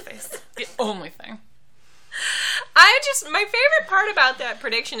punched in the face. The only thing. My favorite part about that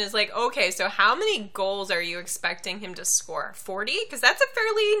prediction is like, okay, so how many goals are you expecting him to score? 40? Because that's a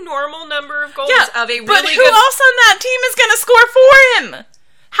fairly normal number of goals of a really but who good... else on that team is going to score for him?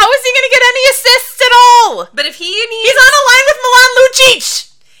 How is he going to get any assists at all? But if he needs... He's on a line with Milan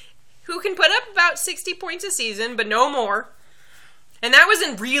Lucic! Who can put up about 60 points a season, but no more. And that was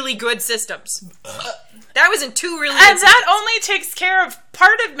in really good systems. That was in two really good And that only takes care of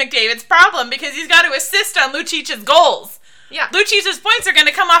part of McDavid's problem because he's got to assist on Lucic's goals. Yeah. Lucic's points are going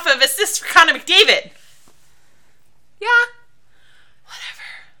to come off of assists for Connor McDavid. Yeah.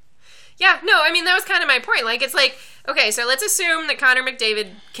 Whatever. Yeah, no, I mean, that was kind of my point. Like, it's like, okay, so let's assume that Connor McDavid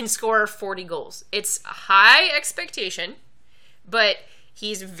can score 40 goals. It's a high expectation, but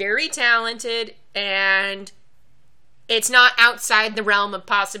he's very talented, and it's not outside the realm of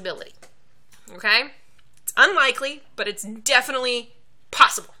possibility. Okay? It's unlikely, but it's definitely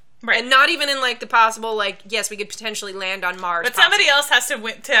possible. Right. And not even in, like, the possible, like, yes, we could potentially land on Mars. But somebody else has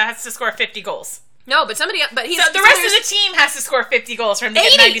to score 50 goals. No, but somebody else, but he's... So the rest of the team has to score 50 goals for him to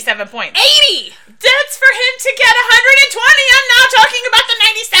get 97 points. 80! That's for him to get 120. I'm now talking about the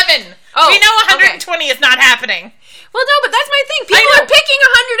 97. Oh, we know 120 is not happening. Well, no, but that's my thing. People are picking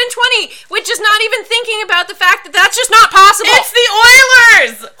 120, which is not even thinking about the fact that that's just not possible. It's the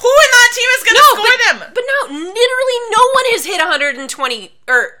Oilers. Who in that team is going to score them? But no, literally no one has hit 120,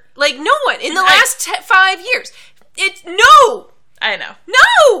 or, like, no one in the last 5 years. It's, no! I know.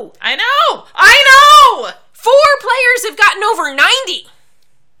 No! I know! I know! 4 players have gotten over 90.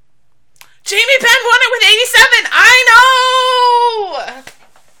 Jamie Benn won it with 87. I know!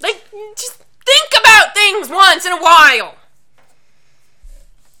 Like, just think about things once in a while.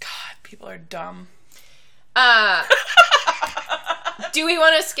 God, people are dumb. Do we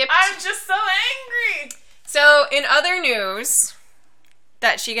want to skip? I'm just so angry. So, in other news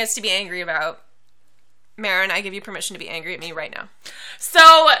that she gets to be angry about, Marin, I give you permission to be angry at me right now.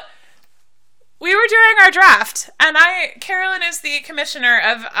 So, we were doing our draft, and Carolyn is the commissioner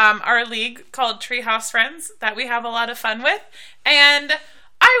of our league called Treehouse Friends that we have a lot of fun with, and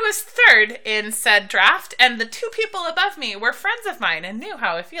I was third in said draft, and the 2 people above me were friends of mine and knew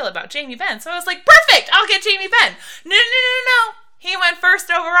how I feel about Jamie Benn, so I was like, perfect, I'll get Jamie Benn. No. He went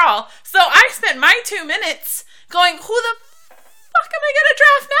first overall, so I spent my 2 minutes going, who the fuck am I going to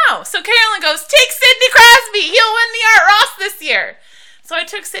draft now? So Carolyn goes, take Sidney Crosby. He'll win the Art Ross this year. So I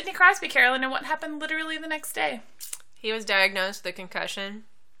took Sidney Crosby, Carolyn, and what happened literally the next day? He was diagnosed with a concussion.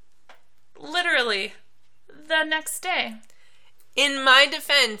 Literally the next day. In my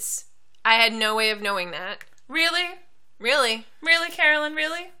defense, I had no way of knowing that. Really? Really? Really, Carolyn?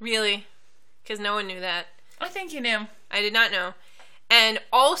 Really? Really. Because no one knew that. I think you knew. I did not know. And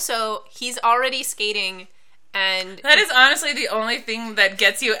also, he's already skating, and... That is honestly the only thing that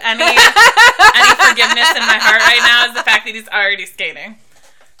gets you any forgiveness in my heart right now is the fact that he's already skating.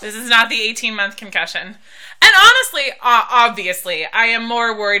 This is not the 18-month concussion. And honestly, obviously, I am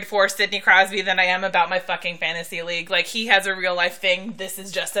more worried for Sidney Crosby than I am about my fucking fantasy league. Like, he has a real-life thing. This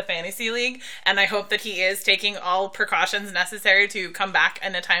is just a fantasy league. And I hope that he is taking all precautions necessary to come back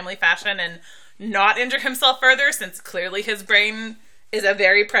in a timely fashion and not injure himself further, since clearly his brain is a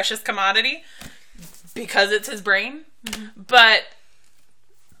very precious commodity because it's his brain. Mm-hmm. But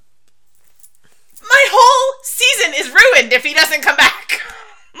my whole season is ruined if he doesn't come back.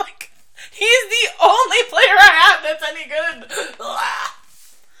 Like, he's the only player I have that's any good. Ugh.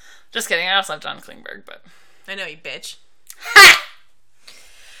 Just kidding. I also have John Klingberg, but I know, you bitch. Ha!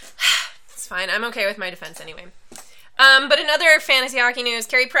 It's fine. I'm okay with my defense anyway. But in other fantasy hockey news,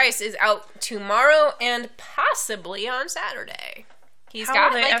 Carey Price is out tomorrow and possibly on Saturday. How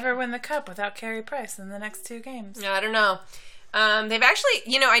will they ever win the cup without Carey Price in the next 2 games? I don't know. They've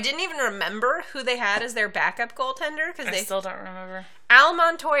actually, I didn't even remember who they had as their backup goaltender. I still don't remember. Al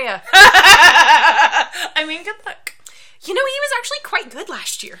Montoya. I mean, good luck. You know, he was actually quite good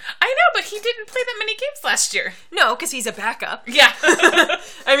last year. I know, but he didn't play that many games last year. No, because he's a backup. Yeah.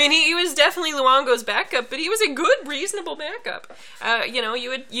 I mean, he was definitely Luongo's backup, but he was a good, reasonable backup. You know,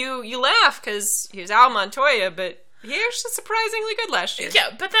 you laugh because he was Al Montoya, but he actually surprisingly good last year. Yeah,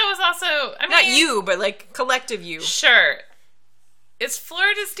 but that was also... I mean, not you, but like collective you. Sure. Is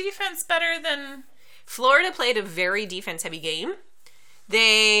Florida's defense better than... Florida played a very defense-heavy game.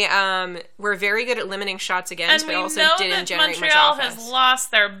 They were very good at limiting shots against, but also didn't generate much offense. Montreal has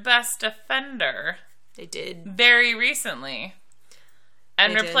lost their best defender. They did. Very recently.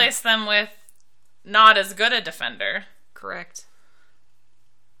 And replaced them with not as good a defender. Correct.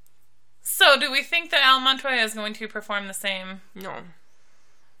 So, do we think that Al Montoya is going to perform the same? No.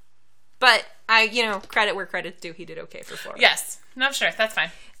 But, credit where credit's due, he did okay for Florida. Yes. No, sure, that's fine.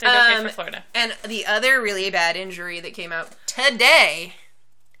 Did okay for Florida. And the other really bad injury that came out today,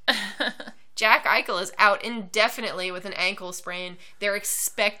 Jack Eichel is out indefinitely with an ankle sprain. They're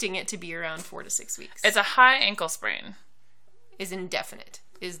expecting it to be around 4 to 6 weeks. It's a high ankle sprain. Is indefinite,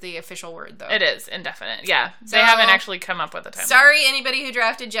 is the official word, though. It is indefinite, yeah. So, they haven't actually come up with a time. Sorry, anybody who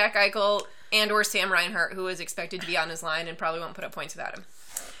drafted Jack Eichel and or Sam Reinhart, who was expected to be on his line and probably won't put up points without him.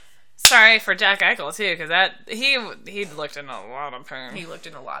 Sorry for Jack Eichel, too, because he looked in a lot of pain. He looked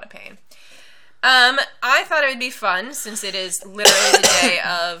in a lot of pain. I thought it would be fun, since it is literally the day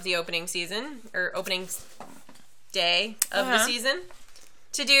of the opening season, or opening day of the season,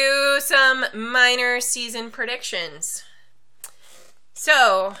 to do some minor season predictions.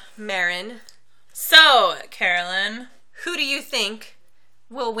 So, Marin. So, Carolyn. Who do you think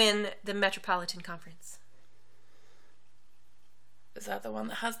will win the Metropolitan Conference? Is that the one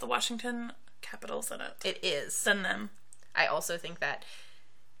that has the Washington Capitals in it? It is. Send them. I also think that.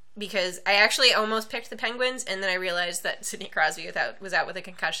 Because I actually almost picked the Penguins, and then I realized that Sidney Crosby was out with a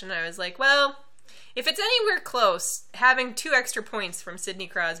concussion. I was like, well, if it's anywhere close, having 2 extra points from Sidney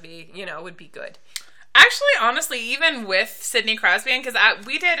Crosby, would be good. Actually, honestly, even with Sidney Crosby, because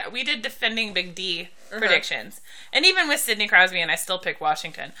we did defending Big D predictions, and even with Sidney Crosby, and I still pick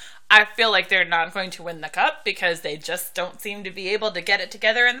Washington, I feel like they're not going to win the cup because they just don't seem to be able to get it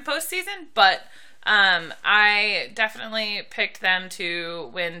together in the postseason. But I definitely picked them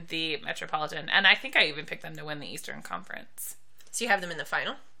to win the Metropolitan, and I think I even picked them to win the Eastern Conference. So you have them in the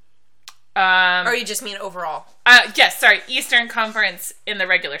final? Or you just mean overall? Yes, sorry, Eastern Conference in the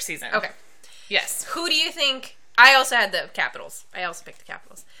regular season. Okay. Yes. Who do you think... I also had the Capitals. I also picked the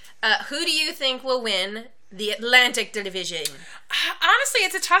Capitals. Who do you think will win the Atlantic Division? Honestly,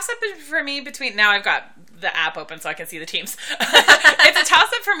 it's a toss-up for me between... Now I've got the app open so I can see the teams. It's a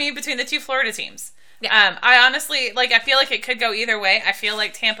toss-up for me between the 2 Florida teams. Yeah. I honestly... I feel like it could go either way. I feel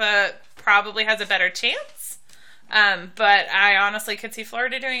like Tampa probably has a better chance. But I honestly could see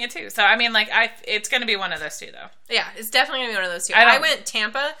Florida doing it too. So, I mean, it's going to be one of those 2, though. Yeah, it's definitely going to be one of those 2. I went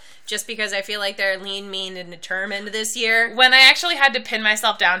Tampa just because I feel like they're lean, mean, and determined this year. When I actually had to pin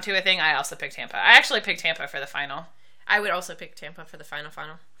myself down to a thing, I also picked Tampa. I actually picked Tampa for the final. I would also pick Tampa for the final.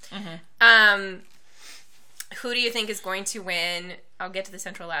 Mm-hmm. Who do you think is going to win? I'll get to the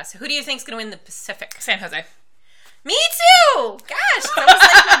Central last. Who do you think is going to win the Pacific? San Jose. Me too! Gosh, that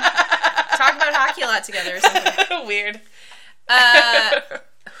was talk about hockey a lot together or something. Weird.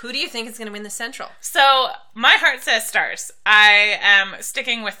 Who do you think is going to win the Central? So, my heart says Stars. I am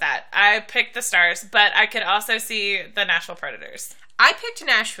sticking with that. I picked the Stars, but I could also see the Nashville Predators. I picked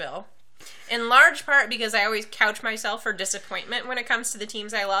Nashville, in large part because I always couch myself for disappointment when it comes to the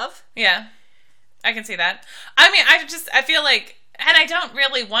teams I love. Yeah, I can see that. I mean, I feel like... And I don't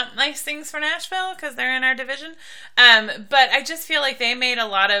really want nice things for Nashville because they're in our division. But I just feel like they made a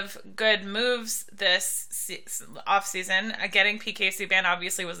lot of good moves this off-season. Getting PK Subban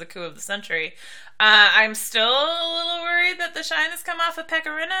obviously was the coup of the century. I'm still a little worried that the shine has come off of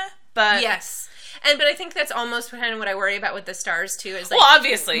Pecorino. But yes. But I think that's almost kind of what I worry about with the Stars, too. Is well,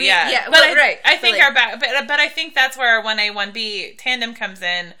 obviously, yeah. Yeah, but right. I think our back... But I think that's where our 1A, 1B tandem comes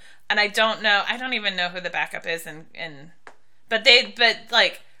in. And I don't even know who the backup is in But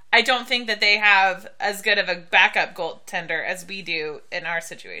I don't think that they have as good of a backup goaltender as we do in our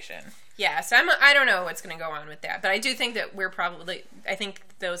situation. Yeah, so I don't know what's going to go on with that, but I do think that I think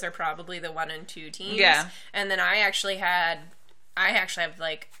those are probably the 1 and 2 teams. Yeah, and then I actually have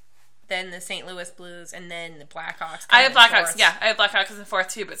then the St. Louis Blues, and then the Blackhawks. I have Blackhawks. Yeah, I have Blackhawks in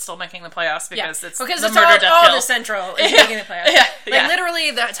 4th too, but still making the playoffs because it's all the Central is making the playoffs. Literally,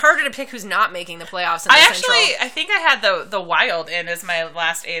 it's harder to pick who's not making the playoffs. In the Central. I think I had the Wild in as my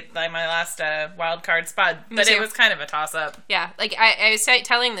last wild card spot, but it was kind of a toss up. Yeah, I was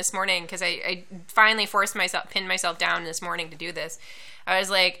telling this morning because I finally pinned myself down this morning to do this. I was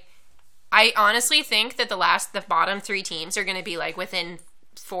like, I honestly think that the bottom 3 teams are going to be like within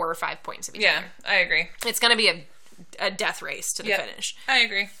 4 or 5 points of each other. I agree. It's going to be a death race to the finish. I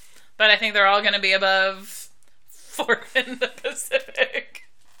agree. But I think they're all going to be above 4th in the Pacific.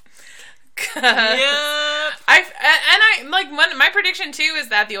 Yeah. My prediction too is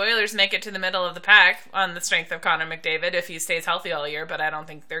that the Oilers make it to the middle of the pack on the strength of Connor McDavid if he stays healthy all year, but I don't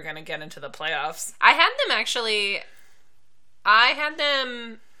think they're going to get into the playoffs. I had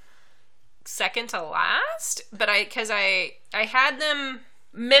them second to last, but I had them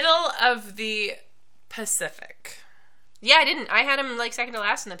middle of the Pacific. Yeah, I had them like second to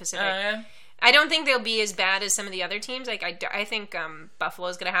last in the Pacific. Yeah. I don't think they'll be as bad as some of the other teams. Like I think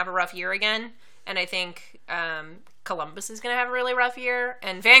Buffalo's going to have a rough year again, and I think Columbus is going to have a really rough year,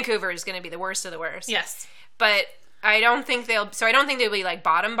 and Vancouver is going to be the worst of the worst. Yes, but I don't think they'll be like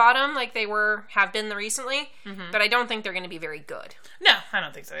bottom like they have been recently. Mm-hmm. But I don't think they're going to be very good. No, I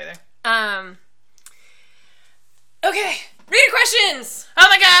don't think so either. Okay, reader questions. Oh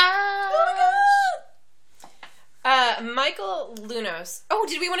my god. Michael Lunos. Oh,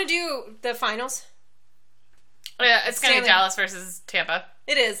 did we want to do the finals? Yeah, it's going to be Dallas versus Tampa.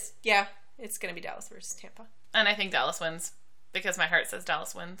 It is. Yeah, it's going to be Dallas versus Tampa. And I think Dallas wins because my heart says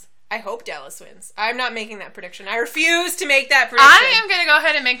Dallas wins. I hope Dallas wins. I'm not making that prediction. I refuse to make that prediction. I am going to go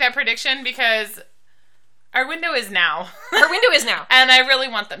ahead and make that prediction because our window is now. Our window is now. And I really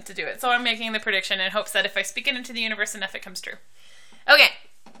want them to do it. So I'm making the prediction in hopes that if I speak it into the universe enough, it comes true. Okay.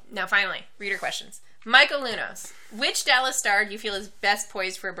 Now, finally, reader questions. Michael Lunos. Which Dallas star do you feel is best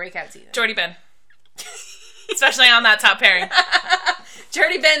poised for a breakout season? Jordy Ben. Especially on that top pairing.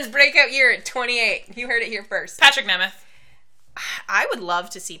 Jordy Ben's breakout year at 28. You heard it here first. Patrick Nemeth. I would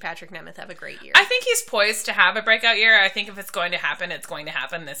love to see Patrick Nemeth have a great year. I think he's poised to have a breakout year. I think if it's going to happen, it's going to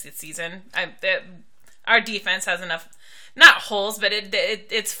happen this season. Our defense has enough, not holes, but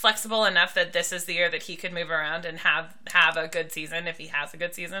it's flexible enough that this is the year that he could move around and have a good season if he has a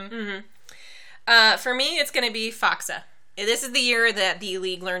good season. Mm-hmm. For me, it's going to be Faksa. This is the year that the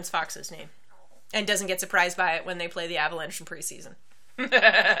league learns Faksa's name and doesn't get surprised by it when they play the Avalanche in preseason.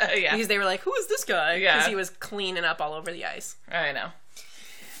 Yeah. Because they were like, who is this guy? Yeah. Because he was cleaning up all over the ice. I know.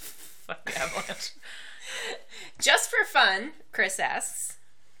 Fuck the Avalanche. Just for fun, Chris asks.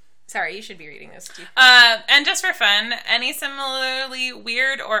 Sorry, you should be reading this too. And just for fun, any similarly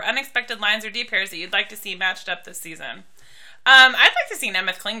weird or unexpected lines or D pairs that you'd like to see matched up this season? I'd like to see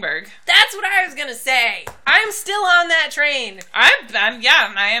Nemeth Klingberg. That's what I was gonna say. I'm still on that train. I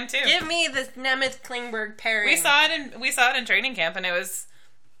am too. Give me the Nemeth Klingberg pairing. We saw it in training camp, and it was.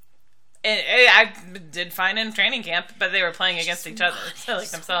 I did fine in training camp, but they were playing against each other, so like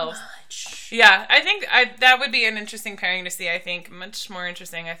themselves. Yeah, I think that would be an interesting pairing to see. I think much more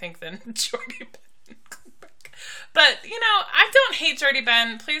interesting, than Jordy Ben and Klingberg. But I don't hate Jordy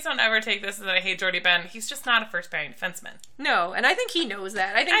Ben. Please don't ever take this as that I hate Jordy Ben. He's just not a first pairing defenseman. No, and I think he knows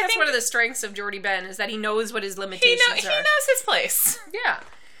that. I think one of the strengths of Jordy Ben is that he knows what his limitations are. He knows his place.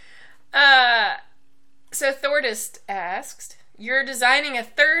 Yeah. So Thordist asks, you're designing a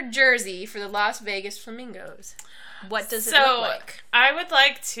 3rd jersey for the Las Vegas Flamingos. What does it look like? I would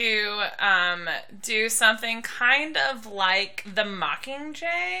like to do something kind of like the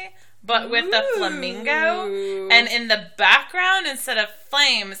Mockingjay, but with the flamingo. And in the background, instead of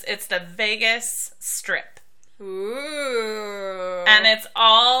flames, it's the Vegas Strip. Ooh. And it's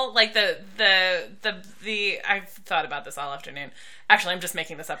all like the I've thought about this all afternoon. Actually, I'm just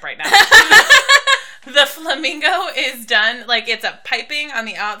making this up right now. The flamingo is done, like it's a piping on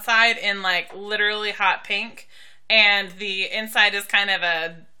the outside in like literally hot pink, and the inside is kind of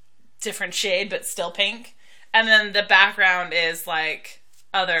a different shade but still pink, and then the background is like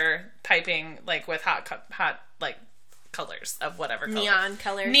other piping like with hot like colors of whatever color. Neon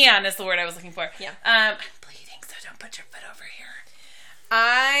colors. Neon is the word I was looking for. Yeah. I'm bleeding, so don't put your foot over here.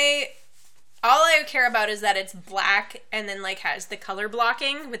 All I care about is that it's black and then like has the color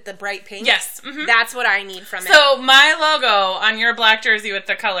blocking with the bright pink. Yes. Mm-hmm. That's what I need from it. So my logo on your black jersey with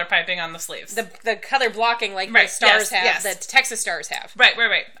the color piping on the sleeves. The color blocking like the Stars have, yes. the Texas Stars have. Right.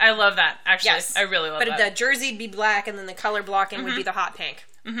 I love that, actually. Yes. I really love that. But the jersey'd be black and then the color blocking would be the hot pink.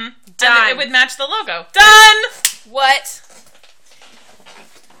 Mm-hmm. Done. And it would match the logo. Done! What?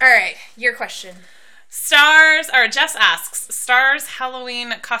 Alright, your question. Jess asks, Stars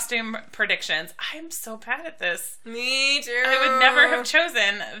Halloween costume predictions. I am so bad at this. Me too. I would never have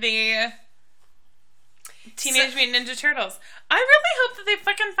chosen the Teenage Mutant Ninja Turtles. I really hope that they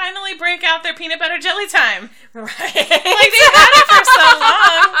fucking finally break out their peanut butter jelly time. Right. Like, they had it for so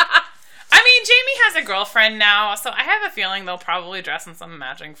long. I mean, Jamie has a girlfriend. girlfriend now, so I have a feeling they'll probably dress in some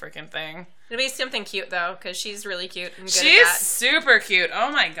matching freaking thing. It'll be something cute, though, because she's really cute and good She's at that. super cute.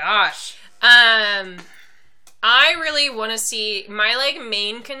 Oh my gosh. I really want to see, my, like,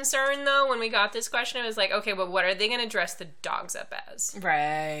 main concern, though, when we got this question, I was like, okay, but what are they going to dress the dogs up as?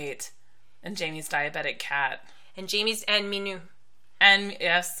 Right. And Jamie's diabetic cat. And Jamie's, and Minu. And,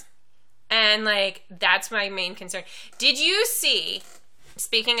 yes. And, like, that's my main concern. Did you see,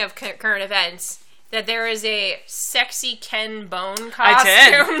 speaking of current events, that there is a sexy Ken Bone costume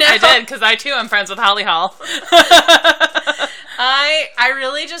I did, because I, too, am friends with Holly Hall. I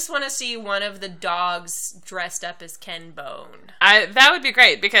really just want to see one of the dogs dressed up as Ken Bone. That would be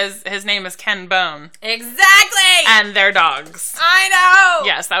great, because his name is Ken Bone. Exactly! And they're dogs. I know!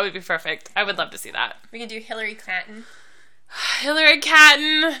 Yes, that would be perfect. I would love to see that. We can do Hillary Clanton. Hillary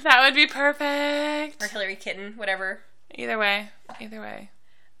Catton. That would be perfect. Or Hillary Kitten, whatever. Either way. Either way.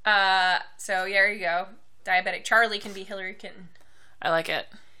 So there you go. Diabetic Charlie can be Hillary Kitten. I like it.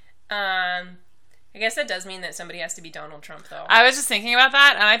 I guess that does mean that somebody has to be Donald Trump, though. I was just thinking about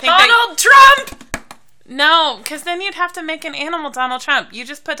that, and I think Donald Trump! No, because then you'd have to make an animal Donald Trump. You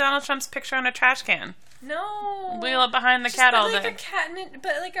just put Donald Trump's picture on a trash can. No. Wheel it behind the just cat put, all like, day. a cat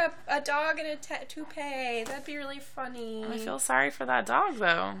but like a dog and a toupee. That'd be really funny. I feel sorry for that dog,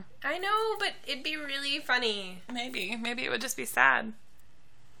 though. I know, but it'd be really funny. Maybe it would just be sad.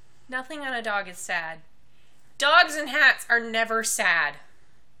 Nothing on a dog is sad. Dogs and hats are never sad.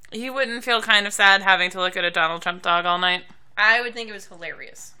 You wouldn't feel kind of sad having to look at a Donald Trump dog all night? I would think it was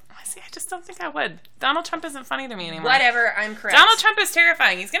hilarious. I just don't think I would. Donald Trump isn't funny to me anymore. Whatever, I'm correct. Donald Trump is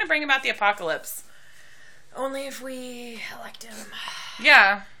terrifying. He's going to bring about the apocalypse. Only if we elect him.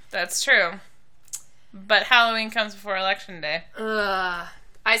 Yeah, that's true. But Halloween comes before Election Day. I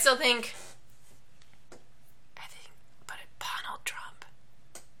still think... But Donald Trump.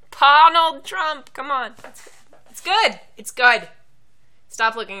 Donald Trump! Come on. It's good. It's good.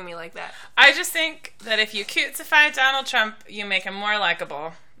 Stop looking at me like that. I just think that if you cutesify Donald Trump, you make him more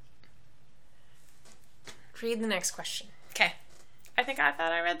likable. Read the next question. Okay. I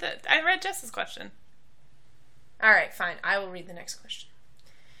thought I read Jess's question. Alright, fine. I will read the next question.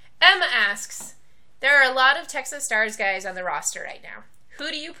 Emma asks, there are a lot of Texas Stars guys on the roster right now. Who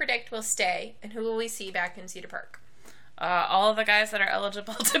do you predict will stay, and who will we see back in Cedar Park? All of the guys that are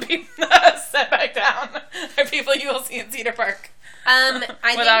eligible to be sent back down are people you will see in Cedar Park.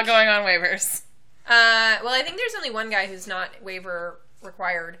 Without going on waivers. Well, I think there's only one guy who's not waiver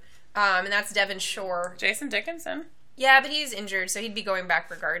required, and that's Devin Shore. Jason Dickinson. Yeah, but he's injured, so he'd be going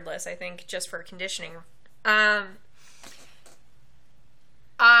back regardless, I think, just for conditioning. I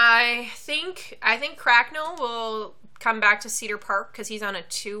think Cracknell will come back to Cedar Park because he's on a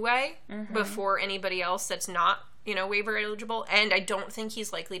two-way before anybody else that's not, waiver eligible. And I don't think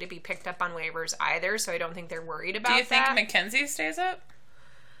he's likely to be picked up on waivers either, so I don't think they're worried about that. Do you think Mackenzie stays up?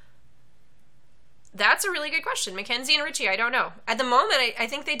 That's a really good question. Mackenzie and Richie, I don't know. At the moment, I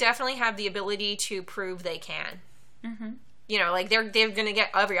think they definitely have the ability to prove they can. Mm-hmm. They're going to get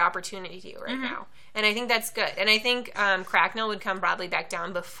every opportunity right now. And I think that's good. And I think Cracknell would come probably back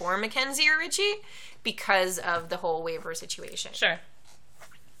down before Mackenzie or Richie because of the whole waiver situation. Sure.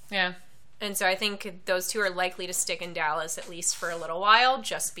 Yeah. And so I think those two are likely to stick in Dallas at least for a little while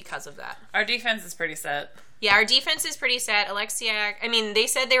just because of that. Our defense is pretty set. Yeah, our defense is pretty set. Alexiak, they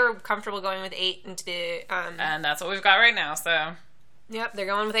said they were comfortable going with 8 into the... and that's what we've got right now, so... Yep, they're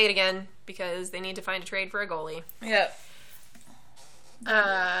going with 8 again because they need to find a trade for a goalie. Yep.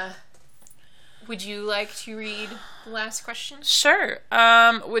 Would you like to read the last question? Sure.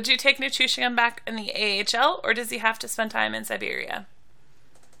 Would you take Nichushkin back in the AHL, or does he have to spend time in Siberia?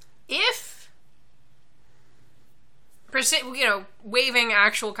 If, waiving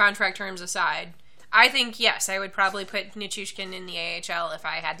actual contract terms aside, I think, yes, I would probably put Nichushkin in the AHL if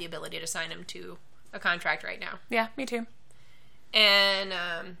I had the ability to sign him to a contract right now. Yeah, me too. And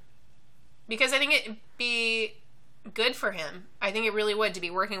because I think it'd be good for him. I think it really would, to be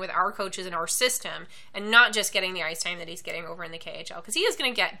working with our coaches and our system and not just getting the ice time that he's getting over in the KHL, because he is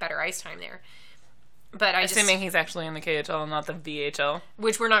going to get better ice time there. But assuming he's actually in the KHL and not the VHL.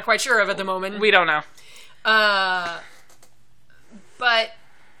 Which we're not quite sure of at the moment. We don't know. But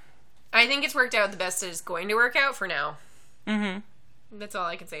I think it's worked out the best it's going to work out for now. Mm-hmm. That's all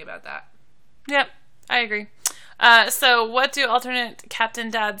I can say about that. Yep, I agree. So what do alternate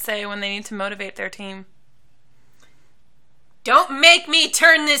captain dads say when they need to motivate their team? Don't make me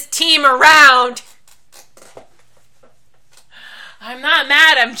turn this team around! I'm not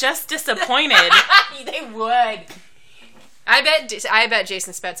mad, I'm just disappointed. They would. I bet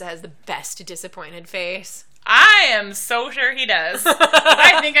Jason Spezza has the best disappointed face. I am so sure he does.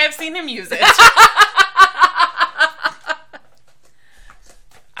 I think I've seen him use it.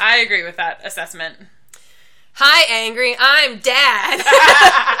 I agree with that assessment. Hi, Angry. I'm Dad.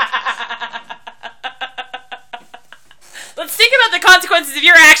 Let's think about the consequences of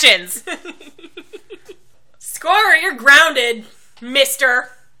your actions. Score, you're grounded,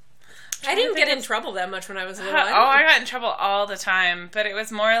 mister. I didn't get in trouble that much when I was little. I got in trouble all the time, but it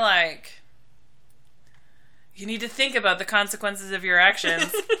was more like, you need to think about the consequences of your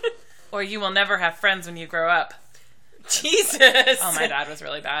actions, or you will never have friends when you grow up. Jesus. Oh, my dad was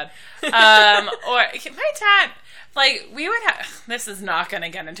really bad. Or my dad, like, we would have, this is not going to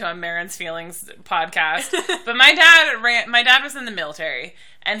get into a Marin's Feelings podcast, but my dad was in the military,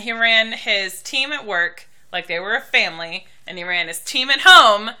 and he ran his team at work like they were a family, and he ran his team at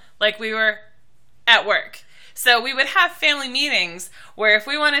home like we were at work. So we would have family meetings where if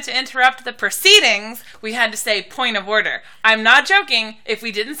we wanted to interrupt the proceedings, we had to say point of order. I'm not joking. If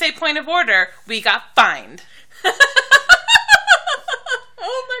we didn't say point of order, we got fined.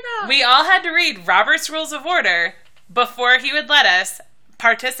 Oh my God. We all had to read Robert's Rules of Order before he would let us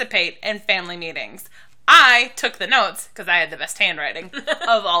participate in family meetings. I took the notes because I had the best handwriting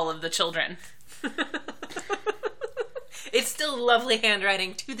of all of the children. It's still lovely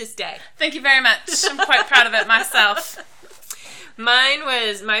handwriting to this day. Thank you very much. I'm quite proud of it myself.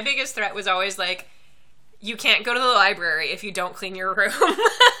 My biggest threat was always like, you can't go to the library if you don't clean your room.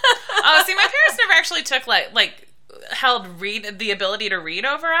 Oh, see, my parents never actually took held the ability to read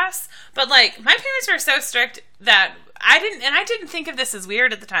over us, but like my parents were so strict that I didn't think of this as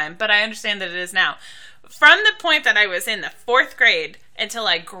weird at the time, but I understand that it is now. From the point that I was in the 4th grade until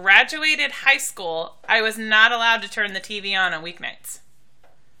I graduated high school, I was not allowed to turn the TV on weeknights.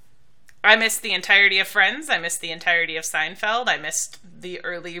 I missed the entirety of Friends. I missed the entirety of Seinfeld. I missed the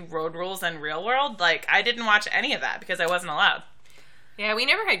early Road Rules and Real World. Like, I didn't watch any of that because I wasn't allowed. Yeah, we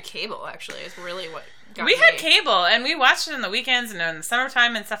never had cable, actually, is really what got We me. had cable, and we watched it on the weekends and in the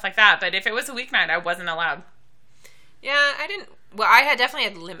summertime and stuff like that, but if it was a weeknight, I wasn't allowed. Yeah, I didn't... Well, I had definitely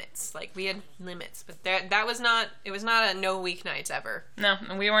had limits. Like, we had limits, but that was not... It was not a no weeknights ever. No,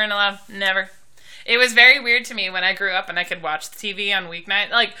 we weren't allowed. Never. It was very weird to me when I grew up and I could watch the TV on weeknight.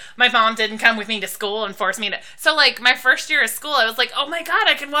 Like, my mom didn't come with me to school and force me to... So, like, my first year of school, I was like, oh my God,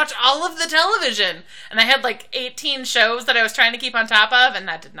 I can watch all of the television. And I had, like, 18 shows that I was trying to keep on top of, and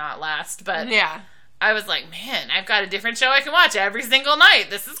that did not last. But yeah, I was like, man, I've got a different show I can watch every single night.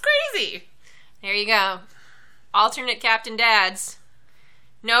 This is crazy. there you go. Alternate Captain Dads.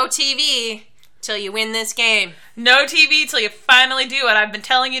 No TV till you win this game. No TV till you finally do what I've been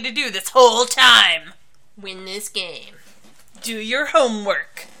telling you to do this whole time. Win this game. Do your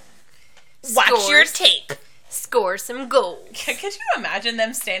homework. Watch your tape. Score some goals. Could you imagine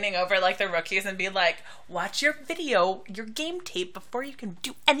them standing over like the rookies and be like, watch your game tape before you can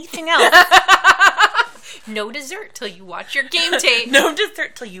do anything else. No dessert till you watch your game tape. No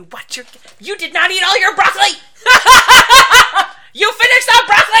dessert till you watch your... You did not eat all your broccoli! You finished that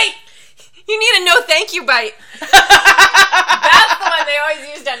broccoli! You need a no thank you bite. That's the one they always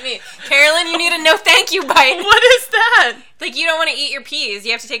used on me. Carolyn, you need a no thank you bite. What is that? Like, you don't want to eat your peas.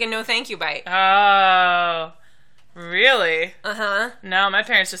 You have to take a no thank you bite. Oh, really? Uh-huh. No, my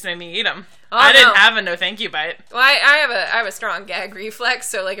parents just made me eat them. Oh, I didn't no. have a no thank you bite. Well, I have a strong gag reflex,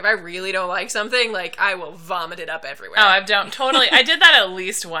 so, like, if I really don't like something, like, I will vomit it up everywhere. Oh, I did that at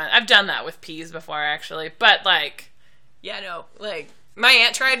least once. I've done that with peas before, actually. But, like... Yeah, no, like, my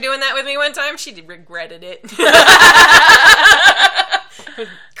aunt tried doing that with me one time. She regretted it. With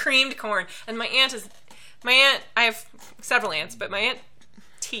creamed corn. And I have several aunts, but my Aunt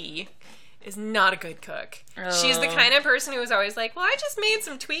T is not a good cook. Oh. She's the kind of person who was always like, well, I just made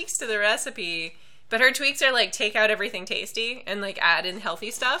some tweaks to the recipe. But her tweaks are like, take out everything tasty and like add in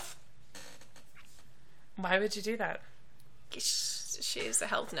healthy stuff. Why would you do that? She's a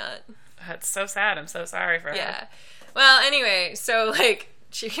health nut. That's so sad. I'm so sorry for her. Yeah. Well, anyway, so, like,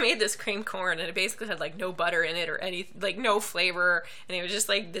 she made this cream corn, and it basically had, like, no butter in it or any, like, no flavor, and it was just,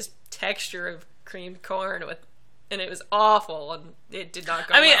 like, this texture of creamed corn and it was awful, and it did not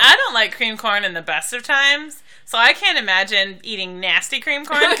go I mean, well. I don't like cream corn in the best of times, so I can't imagine eating nasty cream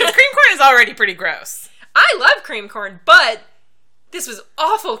corn, because cream corn is already pretty gross. I love cream corn, but this was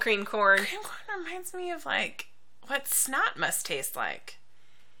awful cream corn. Cream corn reminds me of, like, what snot must taste like.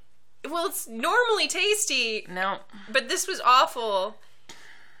 Well, it's normally tasty. No. But this was awful.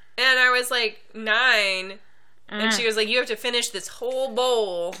 And I was like 9. And she was like, you have to finish this whole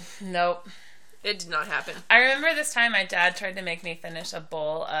bowl. Nope. It did not happen. I remember this time my dad tried to make me finish a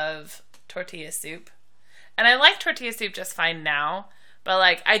bowl of tortilla soup. And I like tortilla soup just fine now. But,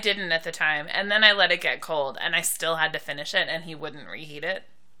 like, I didn't at the time. And then I let it get cold. And I still had to finish it. And he wouldn't reheat it.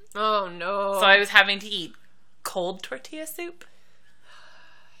 Oh, no. So I was having to eat cold tortilla soup.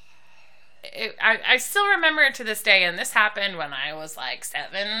 I still remember it to this day, and this happened when I was like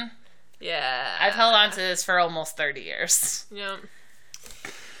 7. Yeah. I've held on to this for almost 30 years. Yeah.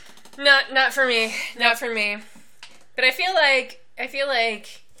 Not for me. Not for me. But I feel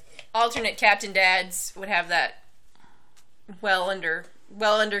like alternate Captain Dads would have that well under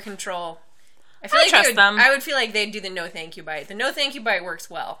control. I trust them. I would feel like they'd do the no thank you bite. The no thank you bite works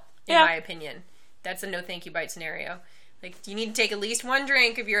well, in my opinion. That's a no thank you bite scenario. Like, you need to take at least one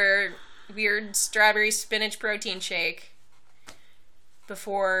drink of your weird strawberry spinach protein shake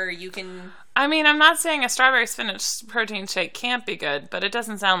before you can... I mean, I'm not saying a strawberry spinach protein shake can't be good, but it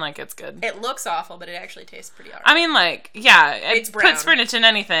doesn't sound like it's good. It looks awful, but it actually tastes pretty alright. I mean, like, yeah, It's brown. Put spinach in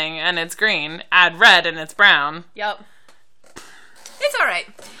anything, and it's green. Add red, and it's brown. Yep. It's alright.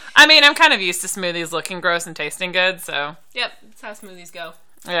 I mean, I'm kind of used to smoothies looking gross and tasting good, so... Yep, that's how smoothies go.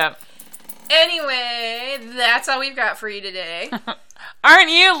 Yeah. Anyway, that's all we've got for you today. Aren't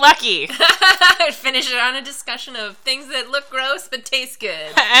you lucky? Finish it on a discussion of things that look gross but taste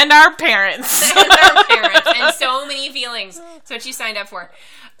good. And our parents. And our parents. And so many feelings. That's what you signed up for.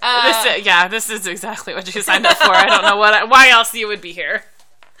 This is exactly what you signed up for. I don't know why else you would be here.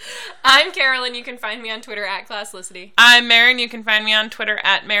 I'm Carolyn. You can find me on Twitter at Classlicity. I'm Marin. You can find me on Twitter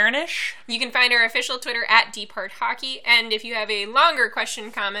at Marinish. You can find our official Twitter at DeepHeartHockey. And if you have a longer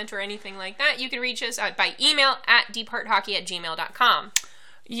question, comment, or anything like that, you can reach us by email at deephearthockey@gmail.com.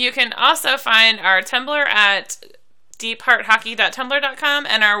 You can also find our Tumblr at deephearthockey.tumblr.com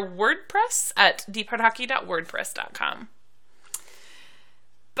and our WordPress at deephearthockey.wordpress.com.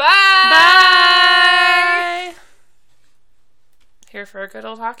 Bye! Bye! Here for a good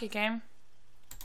old hockey game.